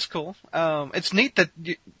cool. That's cool. It's neat that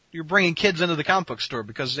you're bringing kids into the comic book store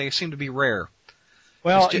because they seem to be rare.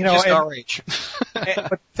 Well, just our age.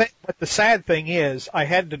 but the sad thing is, I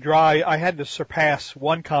had to surpass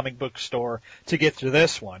one comic book store to get to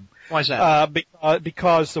this one. Why is that?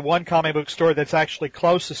 Because the one comic book store that's actually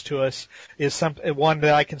closest to us is one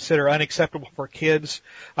that I consider unacceptable for kids.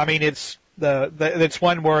 I mean, it's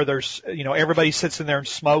one where there's, everybody sits in there and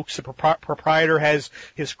smokes. The proprietor has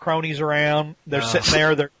his cronies around. They're sitting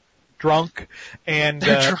there. They're drunk, and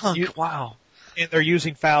they're drunk. Wow. And they're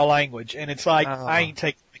using foul language, and it's like I ain't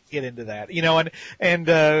taking my kid into that, and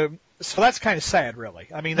so that's kind of sad, really.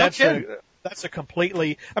 I mean, that's a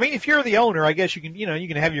completely. I mean, if you're the owner, I guess you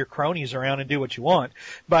can have your cronies around and do what you want,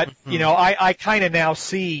 but I kind of now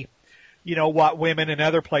see, what women in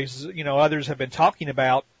other places, others have been talking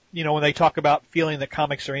about. When they talk about feeling that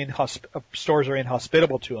comics are stores are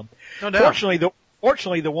inhospitable to them. No doubt.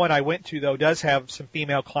 Fortunately, the one I went to, though, does have some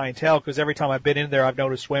female clientele, because every time I've been in there, I've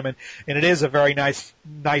noticed women, and it is a very nice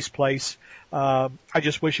place. I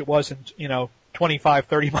just wish it wasn't, 25,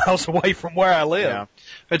 30 miles away from where I live. Yeah.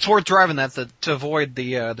 It's worth driving that to avoid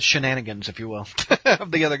the shenanigans, if you will,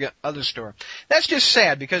 of the other store. That's just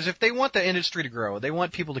sad, because if they want the industry to grow, they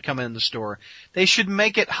want people to come in the store, they should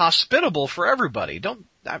make it hospitable for everybody.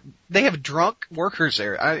 They have drunk workers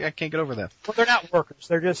there. I can't get over that. Well, they're not workers.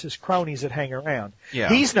 They're just his cronies that hang around. Yeah.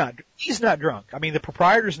 He's not drunk. I mean, the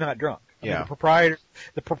proprietor's not drunk. Yeah.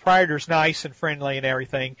 The proprietor's nice and friendly and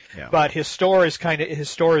everything, yeah. But his store is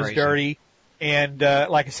is dirty, and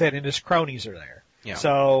like I said, and his cronies are there. Yeah.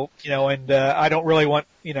 So, I don't really want,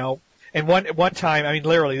 and one time, I mean,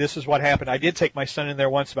 literally, this is what happened. I did take my son in there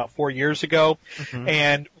once about 4 years ago,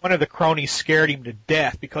 and one of the cronies scared him to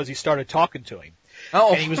death because he started talking to him.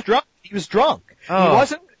 Oh. And he was drunk. Oh.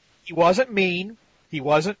 He wasn't mean. He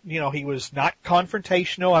wasn't, he was not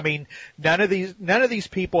confrontational. I mean, none of these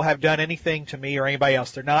people have done anything to me or anybody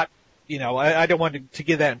else. They're not, I don't want to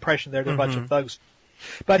give that impression they're a bunch of thugs.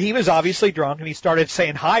 But he was obviously drunk, and he started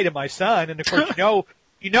saying hi to my son, and of course,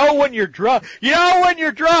 when you're drunk, you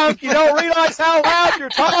don't realize how loud you're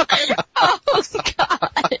talking. Oh,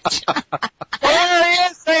 gosh. There he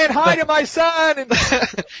is saying hi to my son,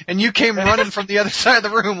 and you came running from the other side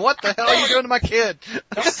of the room. What the hell are you doing to my kid?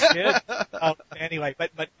 Anyway,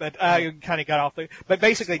 but I kind of got off but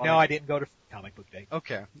basically, no, I didn't go to comic book day.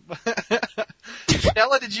 Okay.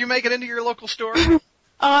 Stella, did you make it into your local store?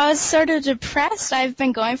 I was sort of depressed. I've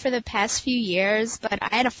been going for the past few years, but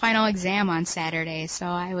I had a final exam on Saturday, so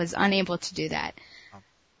I was unable to do that.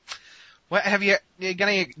 Well, have you got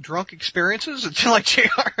any drunk experiences? It's like JR.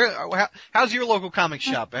 How's your local comic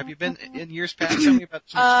shop? Have you been in years past? Tell me about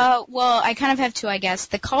some well, I kind of have two, I guess.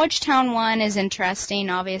 The College Town one is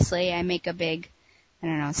interesting. Obviously, I make a big,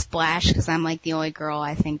 splash because I'm like the only girl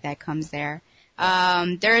I think that comes there.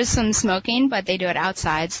 There is some smoking, but they do it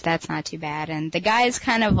outside, so that's not too bad. And the guy is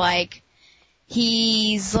kind of like,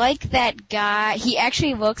 he's like that guy. He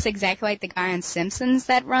actually looks exactly like the guy on Simpsons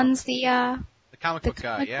that runs the comic book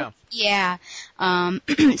guy, yeah. Yeah.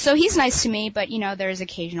 So he's nice to me, but there's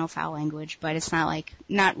occasional foul language, but it's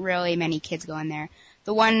not really many kids go in there.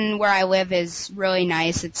 The one where I live is really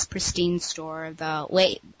nice. It's a pristine store.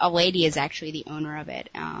 A lady is actually the owner of it.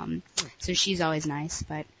 So she's always nice,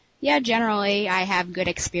 but yeah, generally I have good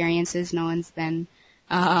experiences. No one's been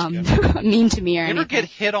mean to me or anything. You ever get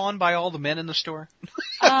hit on by all the men in the store?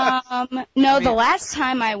 No, the last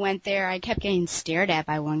time I went there, I kept getting stared at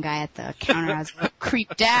by one guy at the counter. I was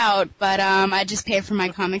creeped out, but I just paid for my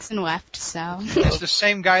comics and left, so. It's the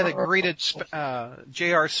same guy that greeted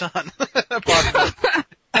JR's son.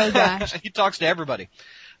 Oh gosh. He talks to everybody.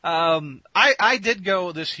 I did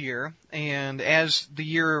go this year, and as the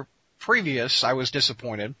year previous, I was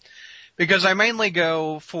disappointed because I mainly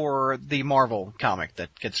go for the Marvel comic that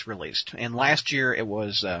gets released. And last year it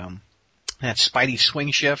was that Spidey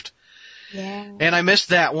Swing Shift. Yeah. And I missed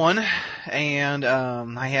that one, and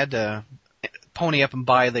I had to pony up and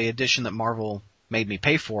buy the edition that Marvel made me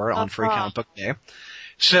pay for on Free Comic Book Day.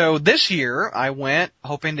 So this year, I went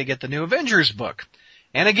hoping to get the new Avengers book.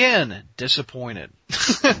 And again, disappointed.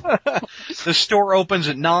 The store opens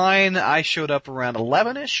at 9. I showed up around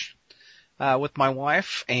 11-ish with my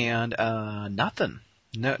wife, and nothing.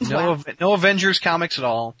 No Avengers comics at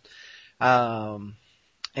all. And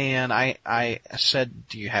I said,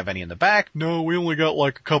 do you have any in the back? No, we only got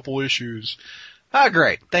like a couple issues. Ah,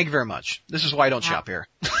 great. Thank you very much. This is why I don't shop here.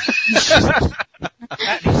 He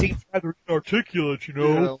seems rather inarticulate, you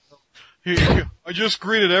know. Yeah. I just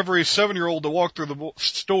greeted every 7-year-old that walked through the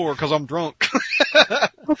store because I'm drunk.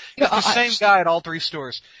 It's the same guy at all 3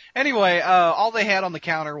 stores. Anyway, all they had on the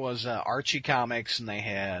counter was Archie comics, and they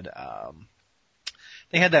had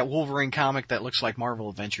that Wolverine comic that looks like Marvel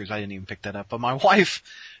Adventures. I didn't even pick that up, but my wife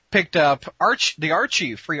picked up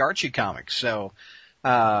the free Archie comics. So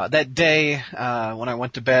that day when I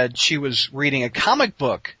went to bed, she was reading a comic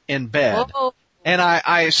book in bed, and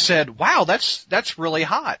I said, "Wow, that's really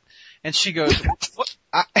hot." And she goes, what?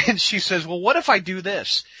 And she says, well, what if I do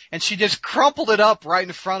this? And she just crumpled it up right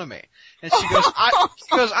in front of me. And she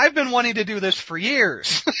goes, I've been wanting to do this for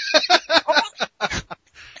years.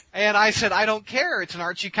 And I said, I don't care. It's an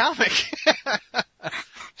Archie comic.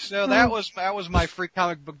 So that was my free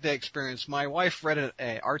comic book day experience. My wife read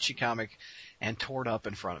an Archie comic and tore it up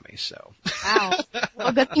in front of me. So. Wow.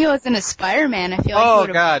 Well, good thing it wasn't a Spider-Man. I feel like.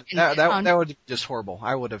 Oh God, that would be just horrible.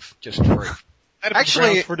 I would have just freaked.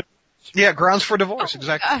 Actually. Grounds for divorce,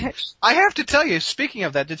 exactly. Gosh. I have to tell you, speaking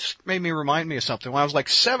of that, this made me remind me of something. When I was like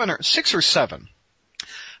 6 or 7,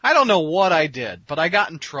 I don't know what I did, but I got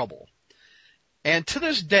in trouble. And to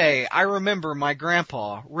this day, I remember my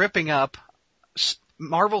grandpa ripping up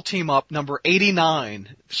Marvel Team Up number 89,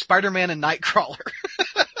 Spider-Man and Nightcrawler,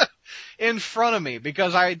 in front of me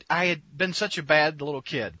because I had been such a bad little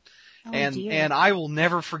kid. Oh, and I will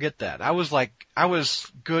never forget that. I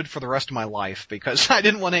was good for the rest of my life because I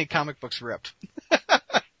didn't want any comic books ripped.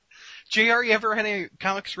 JR, you ever had any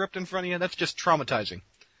comics ripped in front of you? That's just traumatizing.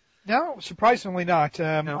 No, surprisingly not.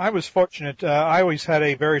 No. I was fortunate. I always had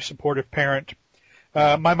a very supportive parent.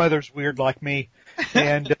 My mother's weird like me,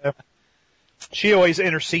 and she always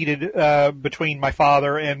interceded between my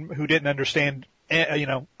father and who didn't understand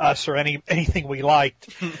us or anything we liked.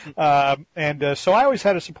 And so I always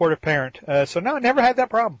had a supportive parent. So no, I never had that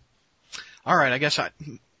problem. All right. I guess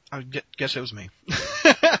guess it was me.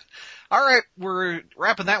 All right. We're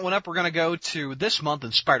wrapping that one up. We're going to go to this month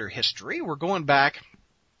in Spider history. We're going back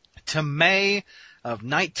to May of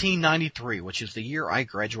 1993, which is the year I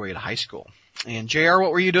graduated high school. And JR,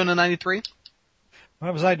 what were you doing in 93?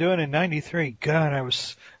 What was I doing in 93? God, I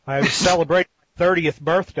was celebrating my 30th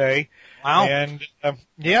birthday. Wow. And,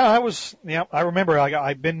 I remember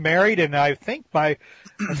I've been married and I think I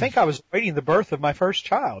was awaiting the birth of my first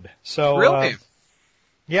child. So, really?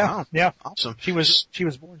 Yeah. Awesome. She was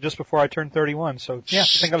born just before I turned 31. So, yeah.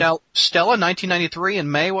 Stella, 1993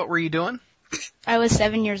 in May, what were you doing? I was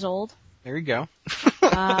 7 years old. There you go.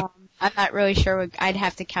 I'm not really sure I'd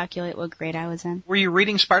have to calculate what grade I was in. Were you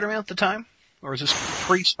reading Spider-Man at the time? Or is this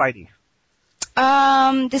pre-Spidey?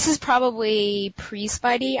 This is probably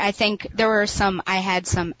pre-Spidey. I think I had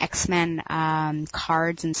some X-Men,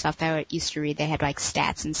 cards and stuff that I used to read. They had like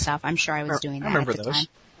stats and stuff. I'm sure I was doing that at the time. I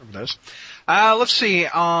remember those. Let's see.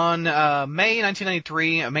 On, May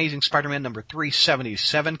 1993, Amazing Spider-Man number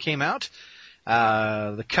 377 came out.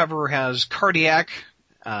 The cover has Cardiac,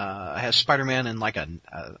 has Spider-Man in like a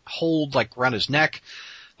hold like around his neck.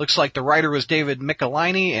 Looks like the writer was David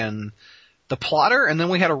Michelinie and the plotter, and then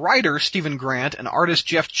we had a writer, Stephen Grant, and artist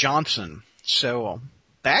Jeff Johnson. So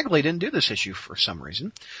Bagley didn't do this issue for some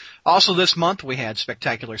reason. Also this month we had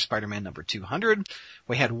Spectacular Spider-Man number 200.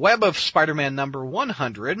 We had Web of Spider-Man number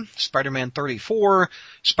 100, Spider-Man 34,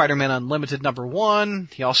 Spider-Man Unlimited number 1.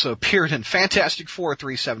 He also appeared in Fantastic Four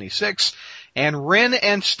 376. And Ren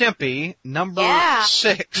and Stimpy number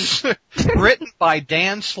 6, written by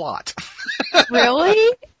Dan Slott.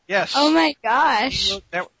 Really? Yes. Oh my gosh.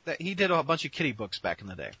 He did a bunch of kiddie books back in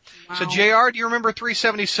the day. Wow. So JR, do you remember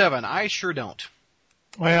 377? I sure don't.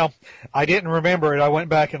 Well, I didn't remember it. I went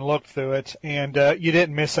back and looked through it, and you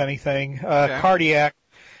didn't miss anything. Okay. Cardiac,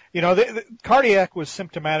 the Cardiac was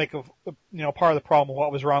symptomatic of, part of the problem of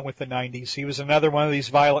what was wrong with the 90s. He was another one of these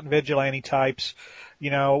violent vigilante types.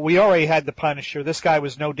 We already had the Punisher. This guy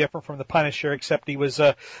was no different from the Punisher, except he was,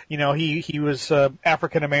 he was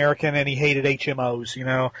African American and he hated HMOs,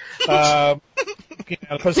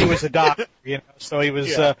 because he was a doctor, so he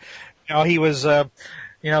was, he was,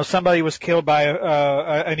 somebody was killed by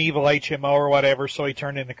an evil HMO or whatever, so he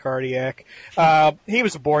turned into Cardiac. He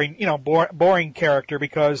was a boring character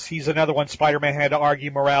because he's another one Spider-Man had to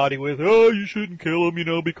argue morality with. Oh, you shouldn't kill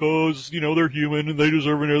them, because, they're human and they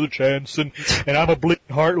deserve another chance. And I'm a bleeding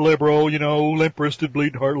heart liberal, limp-wristed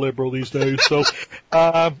bleeding heart liberal these days. So,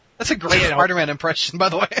 that's a great Spider-Man impression, by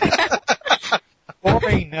the way.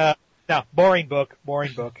 boring,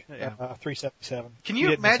 boring book. Yeah. 377. Can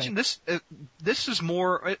you imagine this? This is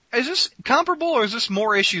more. Is this comparable, or is this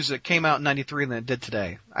more issues that came out in '93 than it did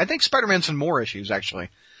today? I think Spider-Man's in more issues actually.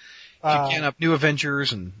 You can up New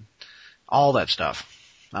Avengers and all that stuff.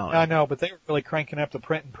 I know, but they were really cranking up the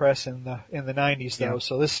print and press in the '90s though. Yeah.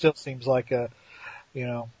 So this still seems like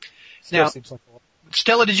seems like a.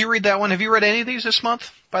 Stella, did you read that one? Have you read any of these this month,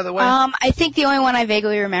 by the way? I think the only one I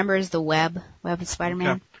vaguely remember is the Web of Spider-Man.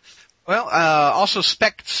 Okay. Well, also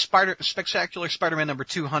Spectacular Spider-Man number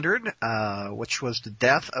 200, which was the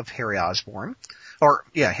death of Harry Osborn.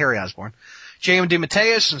 Harry Osborn. J.M.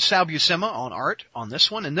 DeMatteis and Sal Buscema on art on this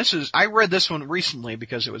one. And I read this one recently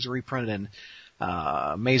because it was reprinted in,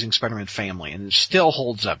 Amazing Spider-Man Family, and it still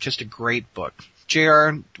holds up. Just a great book.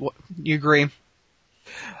 JR, you agree?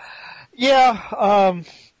 Yeah,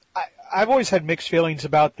 I've always had mixed feelings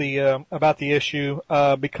about the issue,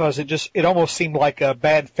 because it almost seemed like a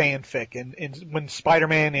bad fanfic. And when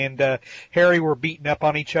Spider-Man and, Harry were beating up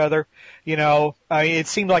on each other, it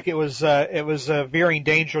seemed like it was veering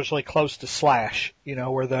dangerously close to Slash,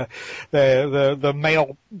 where the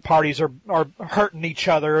male parties are hurting each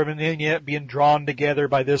other and then yet being drawn together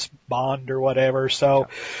by this bond or whatever. So,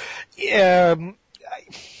 and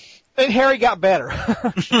Harry got better.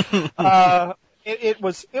 It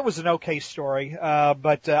was an okay story,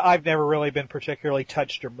 but I've never really been particularly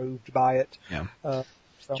touched or moved by it. Yeah.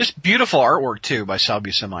 Just beautiful artwork too by Sal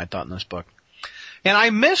Buscema, I thought, in this book. And I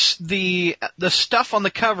miss the stuff on the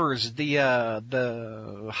covers, the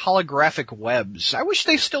holographic webs. I wish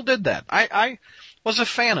they still did that. I was a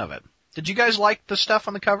fan of it. Did you guys like the stuff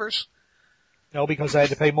on the covers? No, because I had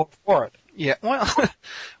to pay more for it. Yeah, well,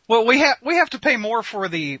 we have to pay more for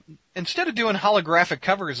instead of doing holographic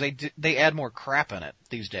covers, they add more crap in it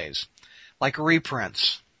these days, like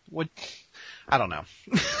reprints. I don't know.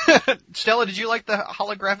 Stella, did you like the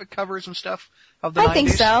holographic covers and stuff of the 90s? I think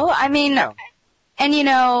so. I mean, and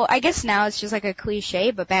I guess now it's just like a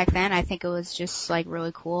cliche, but back then I think it was just like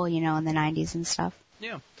really cool, in the 90s and stuff.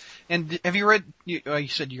 Yeah. And have you read, you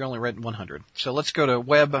said you only read 100. So let's go to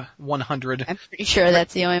Web 100. I'm pretty sure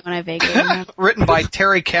that's the only one I vaguely remember. Written by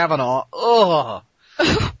Terry Cavanaugh. Ugh.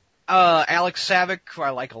 Alex Savick, who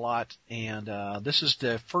I like a lot. And, this is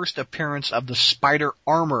the first appearance of the Spider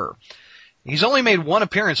Armor. He's only made one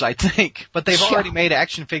appearance, I think, but they've already made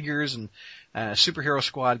action figures and, Superhero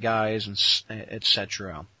Squad guys and et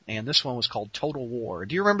cetera. And this one was called Total War.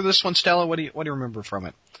 Do you remember this one, Stella? What do you remember from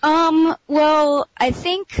it? Well, I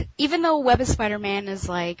think even though Web of Spider-Man is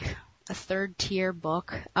like a third tier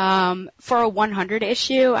book, for a 100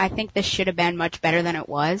 issue, I think this should have been much better than it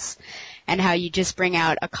was. And how you just bring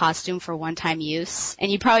out a costume for one-time use.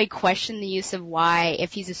 And you probably question the use of why,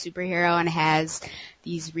 if he's a superhero and has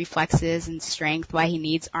these reflexes and strength, why he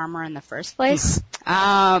needs armor in the first place.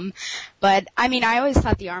 But I mean, I always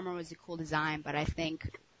thought the armor was a cool design, but I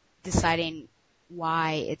think deciding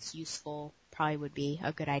why it's useful probably would be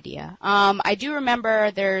a good idea. I do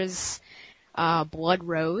remember there's Blood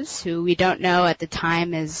Rose, who we don't know at the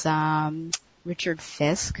time is Richard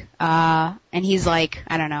Fisk, and he's like,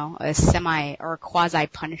 I don't know, a semi or a quasi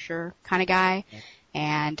Punisher kind of guy.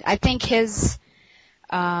 And I think his,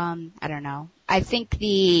 I don't know, I think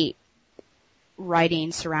the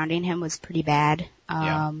writing surrounding him was pretty bad.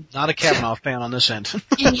 Not a Kavanaugh fan on this end.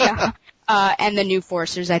 Yeah. And the New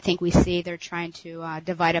Forcers, I think we see they're trying to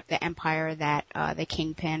divide up the empire that the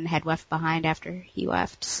Kingpin had left behind after he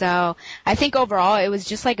left. So I think overall it was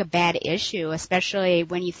just like a bad issue, especially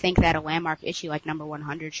when you think that a landmark issue like number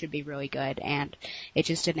 100 should be really good, and it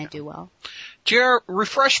just didn't do well. Jer,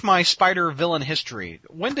 refresh my Spider villain history.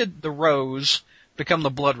 When did the Rose become the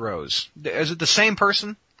Blood Rose? Is it the same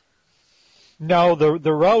person? No,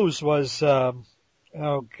 the Rose was.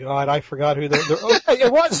 Oh God, I forgot who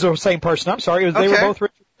it was the same person. I'm sorry. They were both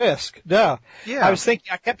Richard Fisk. Duh. Yeah.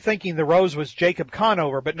 I kept thinking the Rose was Jacob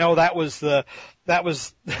Conover, but no, that was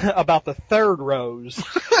about the third Rose.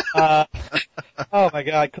 Oh my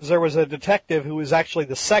God, because there was a detective who was actually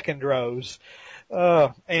the second Rose.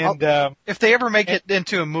 If they ever make it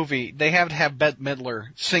into a movie, they have to have Bette Midler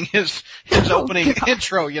sing his opening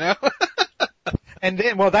intro, And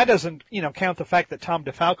then, well, that doesn't, count the fact that Tom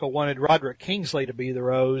DeFalco wanted Roderick Kingsley to be the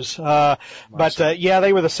Rose. Yeah,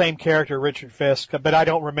 they were the same character, Richard Fisk, but I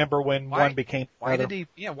don't remember when one became the other.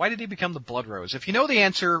 Why did he become the Blood Rose? If you know the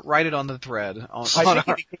answer, write it on the thread.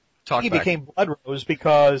 He became Blood Rose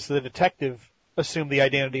because the detective assumed the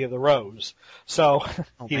identity of the Rose. So,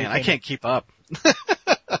 I can't keep up.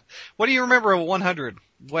 What do you remember of 100?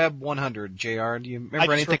 Web 100, JR? Do you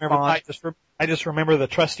remember anything? I just remember the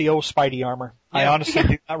trusty old Spidey armor. Yeah. I honestly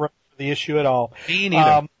do not remember the issue at all. Me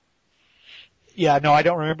neither. No, I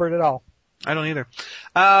don't remember it at all. I don't either.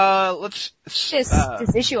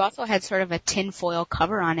 This issue also had sort of a tinfoil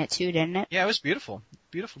cover on it too, didn't it? Yeah, it was beautiful.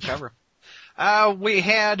 Beautiful cover. We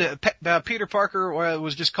had Peter Parker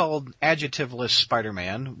was just called Adjectiveless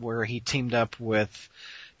Spider-Man, where he teamed up with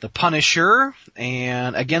the Punisher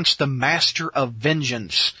and against the Master of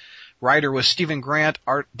Vengeance. Writer was Stephen Grant,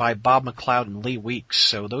 art by Bob McLeod and Lee Weeks.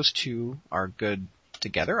 So those two are good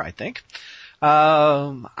together, I think.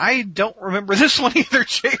 I don't remember this one either,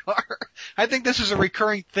 JR. I think this is a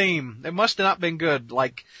recurring theme. It must have not been good,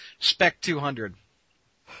 like Spec 200.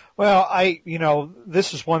 Well,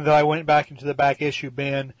 this is one that I went back into the back issue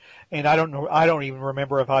bin, and I don't even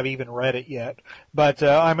remember if I've even read it yet. But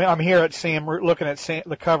I'm here at looking at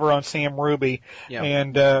the cover on Sam Ruby,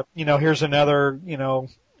 and here's another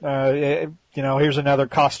here's another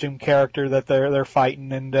costume character that they're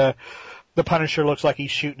fighting, and the Punisher looks like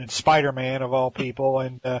he's shooting at Spider-Man of all people,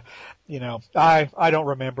 and I don't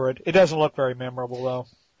remember it. It doesn't look very memorable though.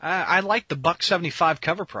 I like the $1.75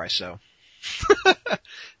 cover price though.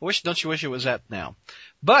 Don't you wish it was that now?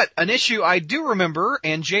 But an issue I do remember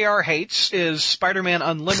and JR hates is Spider-Man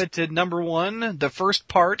Unlimited #1, the first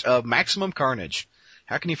part of Maximum Carnage.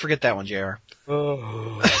 How can you forget that one, JR?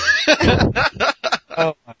 Oh,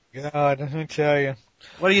 oh my God, let me tell you.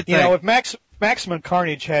 What do you think? If Maximum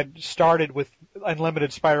Carnage had started with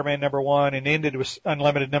Unlimited Spider-Man #1 and ended with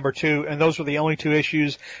Unlimited #2, and those were the only two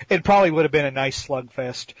issues, it probably would have been a nice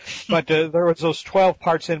slugfest. But there was those 12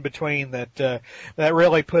 parts in between that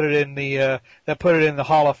really put it in the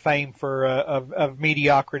Hall of Fame for of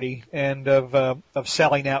mediocrity and of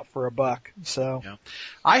selling out for a buck. So yeah.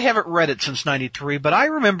 I haven't read it since '93, but I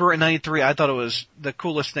remember in '93 I thought it was the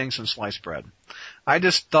coolest thing since sliced bread. I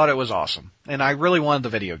just thought it was awesome, and I really wanted the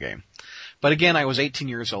video game. But again, I was 18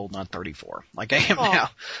 years old, not 34, like I am now.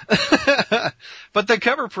 But the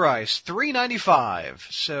cover price,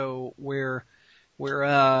 $3.95. So we're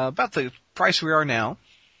about the price we are now.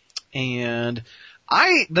 And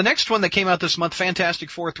the next one that came out this month, Fantastic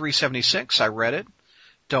Four, $3.76. I read it.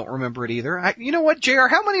 Don't remember it either. You know what, JR?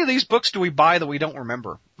 How many of these books do we buy that we don't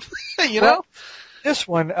remember? Know? This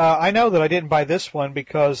one, I know that I didn't buy this one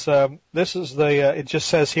because this is it just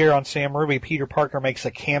says here on Sam Ruby, Peter Parker makes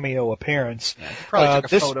a cameo appearance. Yeah, probably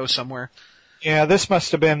took a photo somewhere. Yeah, this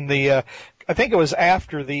must have been I think it was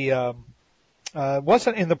after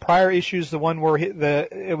wasn't in the prior issues the one where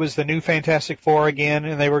it was the new Fantastic Four again,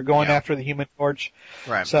 and they were going after the Human Torch.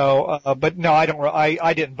 Right. So, but no,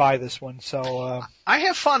 I didn't buy this one. So, I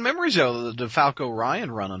have fond memories of the DeFalco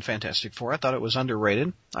Ryan run on Fantastic Four. I thought it was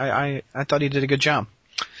underrated. I thought he did a good job.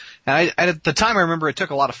 And at the time I remember it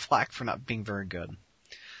took a lot of flack for not being very good.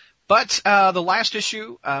 But the last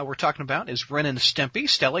issue we're talking about is Ren and Stimpy.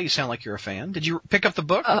 Stella, you sound like you're a fan. Did you pick up the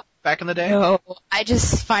book back in the day? No, I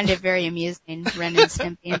just find it very amusing. Ren and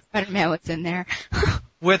Stimpy and Spider-Man was in there.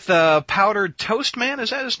 With Powdered Toast Man,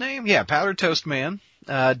 is that his name? Yeah, Powdered Toast Man.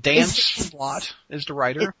 Dan Slott is the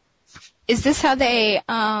writer. Is this how they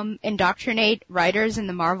indoctrinate writers in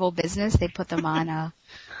the Marvel business? They put them on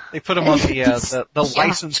They put him on the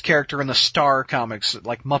licensed character in the Star comics,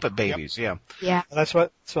 like Muppet Babies. Yep. Yeah. That's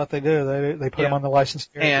what they do. They put him on the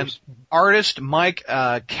licensed characters. And artist Mike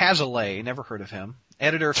Cazalet, never heard of him.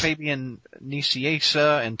 Editor Fabian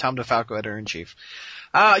Nicieza and Tom DeFalco, editor-in-chief.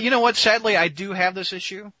 You know what? Sadly, I do have this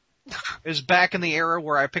issue. It's back in the era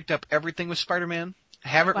where I picked up everything with Spider-Man.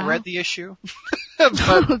 Haven't read the issue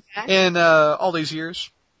but in all these years.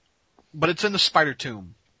 But it's in the Spider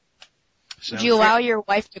Tomb. So, would you allow your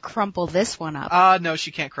wife to crumple this one up? No, she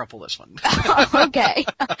can't crumple this one. Okay.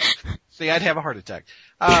 See, I'd have a heart attack.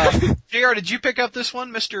 JR, did you pick up this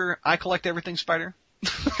one, Mr. I Collect Everything Spider?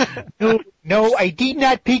 No, I did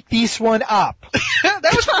not pick this one up.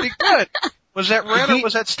 That was pretty good. Was that Ren or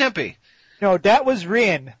was that Stimpy? No, that was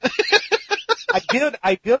Ren.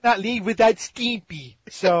 I did not leave with that Stimpy.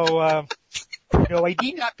 So, no, I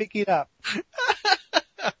did not pick it up.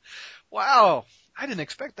 Wow. I didn't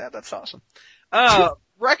expect that. That's awesome.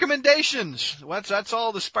 Recommendations. That's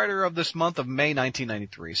all the Spider of this month of May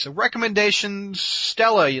 1993. So recommendations.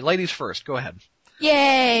 Stella, you ladies first. Go ahead.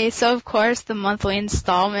 Yay! So of course the monthly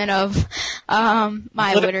installment of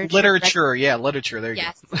my literature. Literature. There you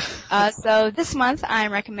go. So this month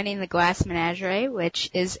I'm recommending The Glass Menagerie,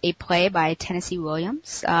 which is a play by Tennessee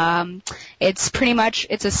Williams.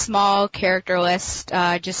 It's a small character list.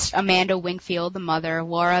 Just Amanda Wingfield, the mother,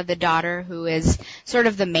 Laura, the daughter, who is sort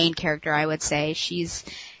of the main character, I would say. She's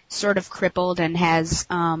sort of crippled and has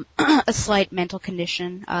a slight mental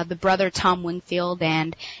condition. The brother Tom Wingfield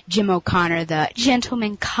and Jim O'Connor, the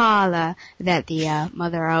gentleman caller that the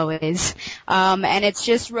mother always. And it's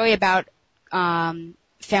just really about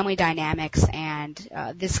family dynamics, and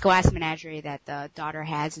this glass menagerie that the daughter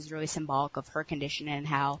has is really symbolic of her condition and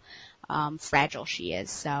how fragile she is.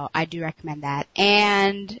 So I do recommend that.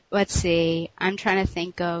 And let's see, I'm trying to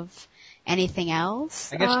think of anything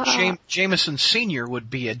else? I guess Jameson Sr.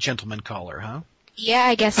 would be a gentleman caller, huh? Yeah,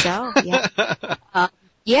 I guess so. Yeah.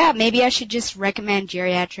 Yeah, maybe I should just recommend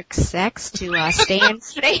Geriatric Sex to stay in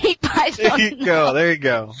shape. There you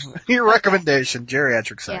go. Your recommendation,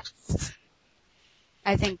 Geriatric Sex. Yeah.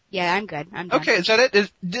 I think, I'm good. I'm done. Okay, is that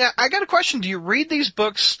it? I got a question. Do you read these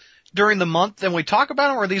books during the month and we talk about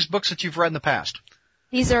them, or are these books that you've read in the past?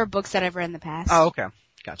 These are books that I've read in the past. Oh, okay.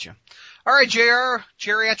 Gotcha. All right, JR,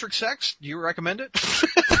 Geriatric Sex, do you recommend it?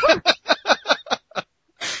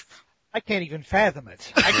 I can't even fathom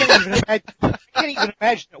it. I can't even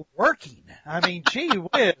imagine it working. I mean, gee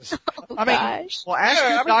whiz. Gosh. Well, ask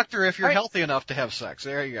your doctor if you're healthy enough to have sex.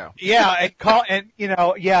 There you go. Yeah, and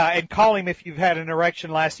call him if you've had an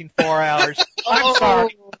erection lasting 4 hours. I'm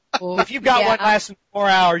sorry. If you've got one lasting 4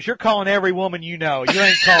 hours, you're calling every woman you know. You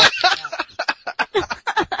ain't calling.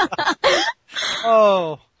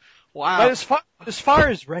 Oh. Wow. But as far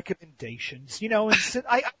as recommendations,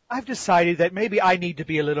 I've decided that maybe I need to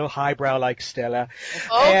be a little highbrow like Stella.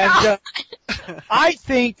 And I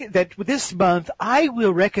think that this month I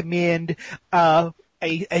will recommend a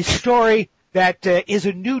story that is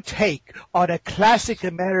a new take on a classic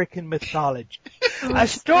American mythology. A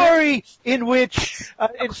story in which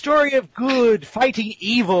a story of good fighting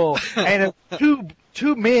evil and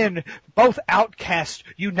two men, both outcasts,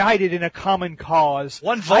 united in a common cause.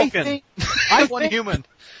 One Vulcan. One human.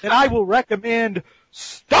 And I will recommend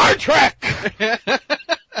Star Trek!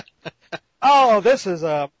 Oh, this is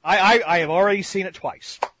I have already seen it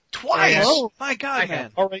twice. Twice? Oh, my God, man. I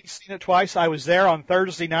have already seen it twice. I was there on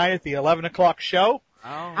Thursday night at the 11 o'clock show.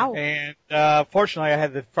 Oh. And, fortunately I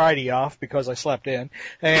had the Friday off because I slept in.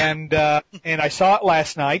 And I saw it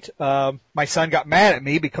last night. My son got mad at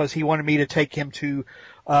me because he wanted me to take him to,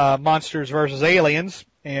 Monsters vs. Aliens.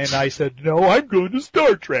 And I said, no, I'm going to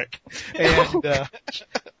Star Trek.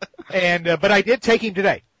 And, but I did take him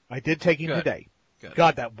today. Today. Good.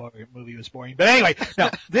 God, that movie was boring. But anyway,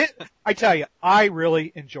 no, I tell you, I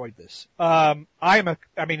really enjoyed this. As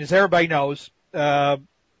everybody knows,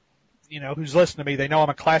 who's listened to me, they know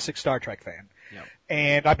I'm a classic Star Trek fan. Yep.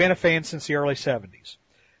 And I've been a fan since the early 70s.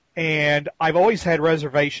 And I've always had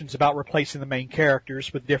reservations about replacing the main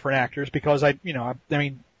characters with different actors because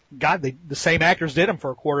the same actors did them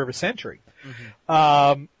for a quarter of a century.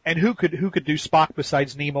 Mm-hmm. And who could do Spock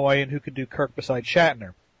besides Nimoy, and who could do Kirk besides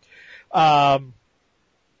Shatner? So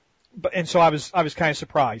I was kind of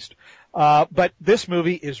surprised. But this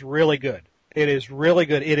movie is really good. It is really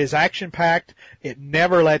good. It is action-packed. It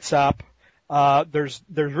never lets up. There's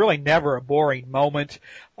really never a boring moment.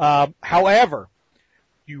 However,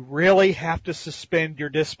 you really have to suspend your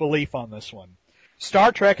disbelief on this one.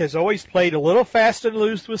 Star Trek has always played a little fast and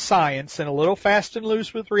loose with science and a little fast and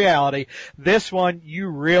loose with reality. This one, you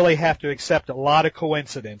really have to accept a lot of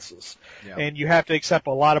coincidences. Yep. And you have to accept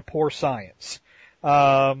a lot of poor science.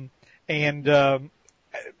 So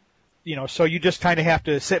you just kind of have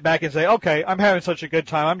to sit back and say, okay, I'm having such a good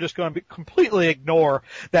time. I'm just going to completely ignore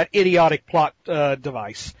that idiotic plot,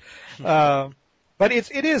 device. But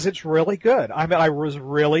it's really good. I was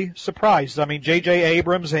really surprised. J.J.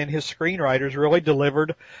 Abrams and his screenwriters really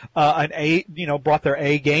delivered, brought their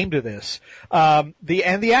A game to this.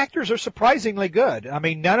 The actors are surprisingly good.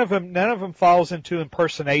 None of them falls into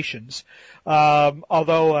impersonations.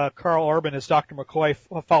 Although, Carl Urban as Dr. McCoy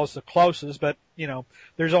falls the closest, but,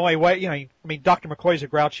 there's only way, Dr. McCoy's a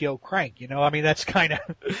grouchy old crank, that's kind of,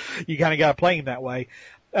 you kind of gotta play him that way.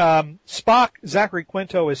 Spock, Zachary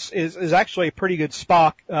Quinto is actually a pretty good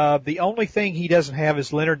Spock. The only thing he doesn't have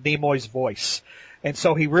is Leonard Nimoy's voice. And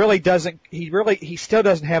so he still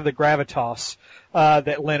doesn't have the gravitas,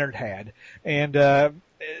 that Leonard had. And, but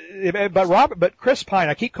Chris Pine,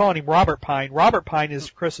 I keep calling him Robert Pine. Robert Pine is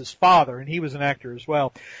Chris's father, and he was an actor as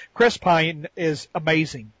well. Chris Pine is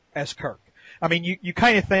amazing as Kirk. I mean, you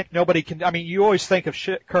kind of think nobody can, I mean, you always think of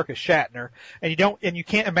Kirk as Shatner, and you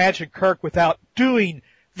can't imagine Kirk without doing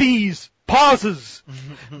these pauses.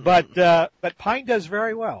 But Pine does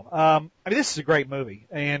very well. I mean, this is a great movie,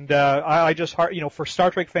 and I just, for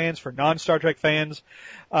Star Trek fans, for non-Star Trek fans,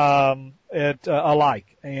 alike.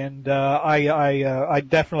 And I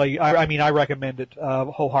definitely, I recommend it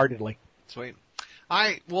wholeheartedly. Sweet.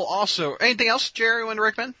 I will also, anything else, Jerry, you want to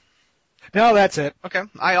recommend? No, that's it. Okay.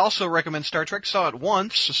 I also recommend Star Trek. Saw it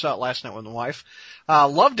once. Saw it last night with my wife.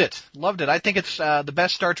 Loved it. I think it's the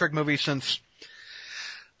best Star Trek movie since.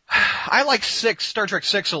 I like Star Trek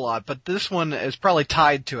 6 a lot, but this one is probably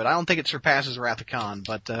tied to it. I don't think it surpasses Wrath of Khan,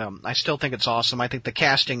 but I still think it's awesome. I think the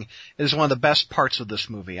casting is one of the best parts of this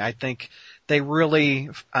movie. I think they really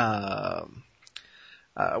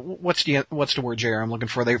what's the word, Jerry, I'm looking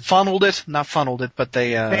for? They funneled it, not funneled it, but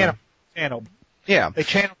they channeled. Yeah. They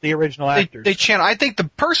channeled the original actors. They channeled. I think the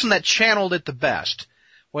person that channeled it the best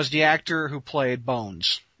was the actor who played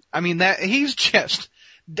Bones. I mean, he's just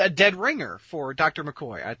a dead ringer for Dr.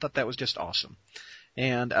 McCoy. I thought that was just awesome.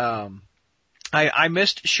 And I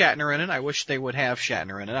missed Shatner in it. I wish they would have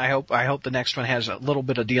Shatner in it. I hope the next one has a little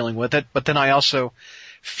bit of dealing with it. But then I also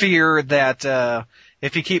fear that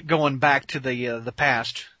if you keep going back to the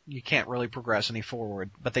past, you can't really progress any forward.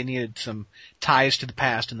 But they needed some ties to the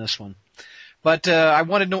past in this one. But I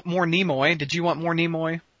wanted more Nimoy. Did you want more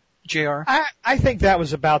Nimoy, JR? I think that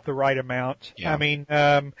was about the right amount. Yeah. I mean,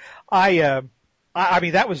 I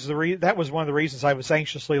mean, that was one of the reasons I was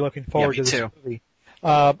anxiously looking forward to this movie.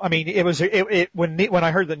 I mean, when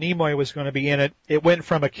I heard that Nimoy was going to be in it, it went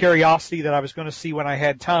from a curiosity that I was going to see when I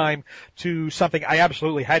had time to something I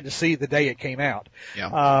absolutely had to see the day it came out.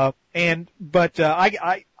 Yeah.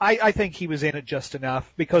 I think he was in it just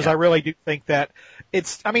enough because I really do think that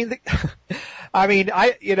the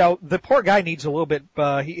poor guy needs a little bit,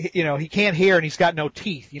 he can't hear and he's got no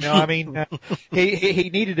teeth, I mean, he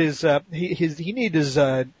needed his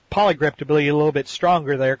polygrip to be a little bit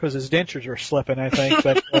stronger there because his dentures were slipping, I think,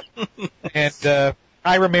 but,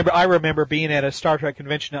 I remember being at a Star Trek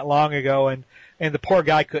convention not long ago and the poor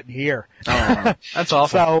guy couldn't hear. Oh, that's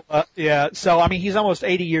awful. So I mean, he's almost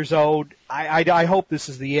 80 years old. I hope this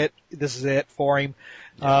is it for him.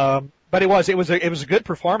 But it was a good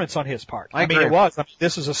performance on his part. I mean, agree. it was. I mean,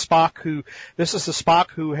 this is a Spock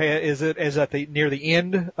who is at near the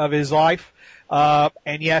end of his life,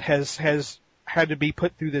 and yet has had to be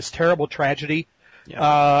put through this terrible tragedy,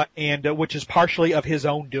 which is partially of his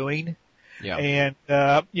own doing. Yeah. And,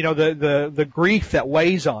 the grief that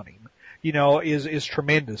weighs on him, is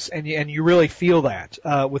tremendous. And you really feel that,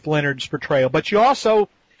 with Leonard's portrayal. But you also,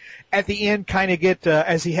 at the end, kind of get,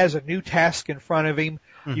 as he has a new task in front of him,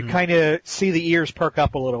 you kind of see the ears perk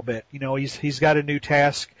up a little bit. He's got a new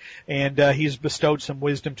task and, he's bestowed some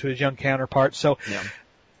wisdom to his young counterpart. So,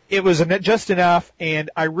 it was just enough, and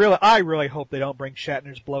I really hope they don't bring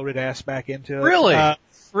Shatner's bloated ass back into it. Really?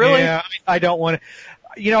 Really? Yeah, I don't want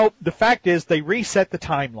to. The fact is they reset the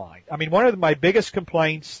timeline. I mean, one of my biggest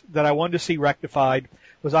complaints that I wanted to see rectified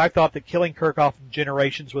was I thought that killing Kirk off in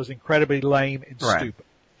Generations was incredibly lame and stupid.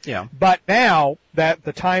 Yeah. But now that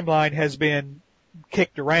the timeline has been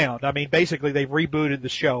kicked around, I mean, basically they've rebooted the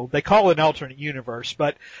show. They call it an alternate universe,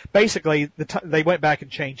 but basically they went back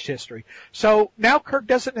and changed history. So now Kirk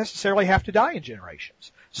doesn't necessarily have to die in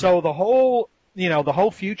Generations. So the whole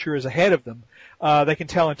future is ahead of them. They can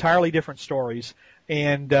tell entirely different stories.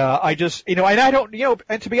 And, and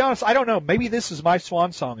to be honest, I don't know, maybe this is my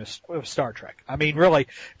swan song of Star Trek. I mean, really,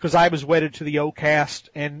 because I was wedded to the old cast,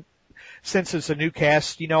 and since it's a new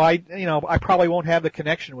cast, I probably won't have the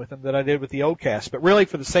connection with them that I did with the old cast. But really,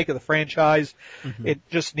 for the sake of the franchise, it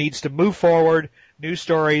just needs to move forward, new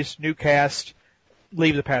stories, new cast,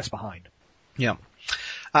 leave the past behind. Yeah.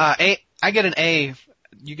 I get an A.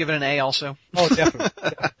 You give it an A also? Oh, definitely.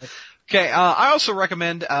 Okay, I also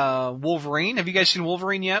recommend Wolverine. Have you guys seen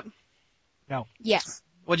Wolverine yet? No. Yes.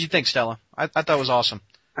 What'd you think, Stella? I thought it was awesome.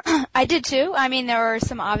 I did too. I mean, there were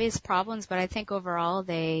some obvious problems, but I think overall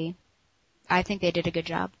they did a good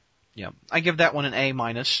job. Yeah, I give that one an A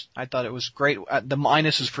minus. I thought it was great. The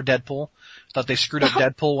minus is for Deadpool. I thought they screwed up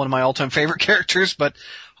Deadpool, one of my all-time favorite characters, but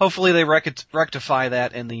hopefully they rectify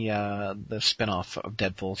that in the spin-off of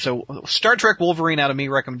Deadpool. So Star Trek Wolverine out of me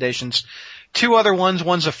recommendations. Two other ones.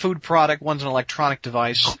 One's a food product. One's an electronic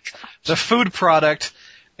device. The food product,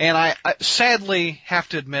 and I sadly have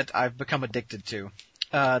to admit I've become addicted to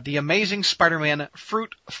the Amazing Spider-Man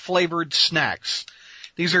fruit-flavored snacks.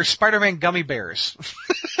 These are Spider-Man gummy bears.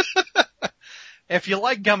 If you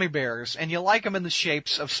like gummy bears and you like them in the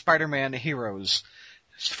shapes of Spider-Man heroes,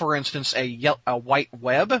 for instance, a white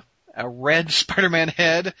web, a red Spider-Man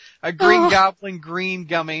head, a Green Goblin green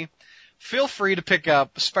gummy, feel free to pick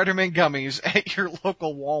up Spider-Man gummies at your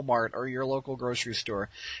local Walmart or your local grocery store.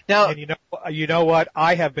 Now, and you know what?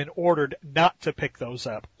 I have been ordered not to pick those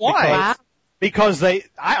up. Why? Because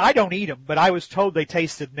I don't eat them, but I was told they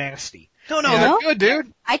tasted nasty. No, they're good,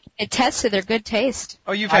 dude. I can attest to their good taste.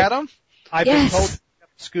 Oh, you've had them? I've been told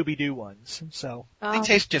Scooby-Doo ones, so. They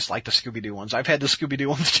taste just like the Scooby-Doo ones. I've had the Scooby-Doo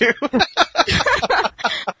ones too.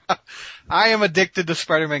 I am addicted to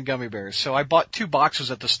Spider-Man gummy bears, so I bought 2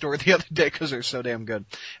 boxes at the store the other day because they're so damn good.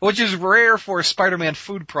 Which is rare for a Spider-Man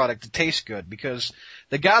food product to taste good, because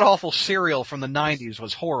the god-awful cereal from the 90s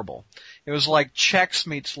was horrible. It was like Chex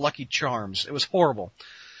meets Lucky Charms. It was horrible.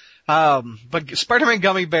 But Spider-Man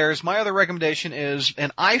gummy bears, my other recommendation is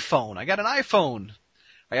an iPhone. I got an iPhone.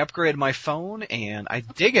 I upgraded my phone, and I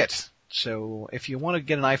dig it. So if you want to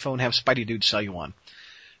get an iPhone, have Spidey Dude sell you one.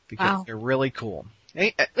 Because they're really cool.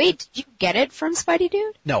 Hey, wait, did you get it from Spidey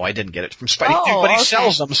Dude? No, I didn't get it from Spidey Dude, but he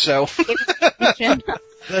sells them, so.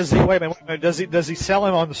 Does he, wait a minute, does he sell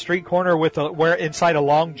him on the street corner with inside a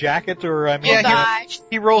long jacket, or, I mean? Yeah,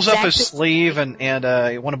 he rolls up his sleeve and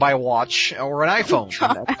you want to buy a watch or an iPhone.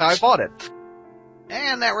 And that's how I bought it.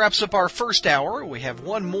 And that wraps up our first hour. We have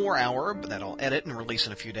one more hour, but that I'll edit and release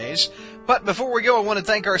in a few days. But before we go, I want to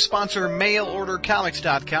thank our sponsor,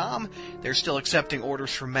 MailOrderComics.com. They're still accepting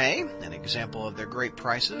orders for May. An example of their great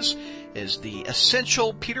prices is the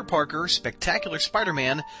Essential Peter Parker Spectacular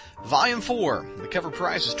Spider-Man Volume 4. The cover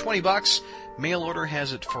price is $20. Mail order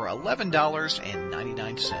has it for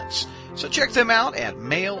 $11.99. So check them out at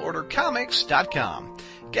MailOrderComics.com.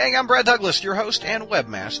 Gang, I'm Brad Douglas, your host and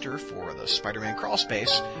webmaster for the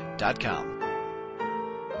SpiderManCrawlspace.com.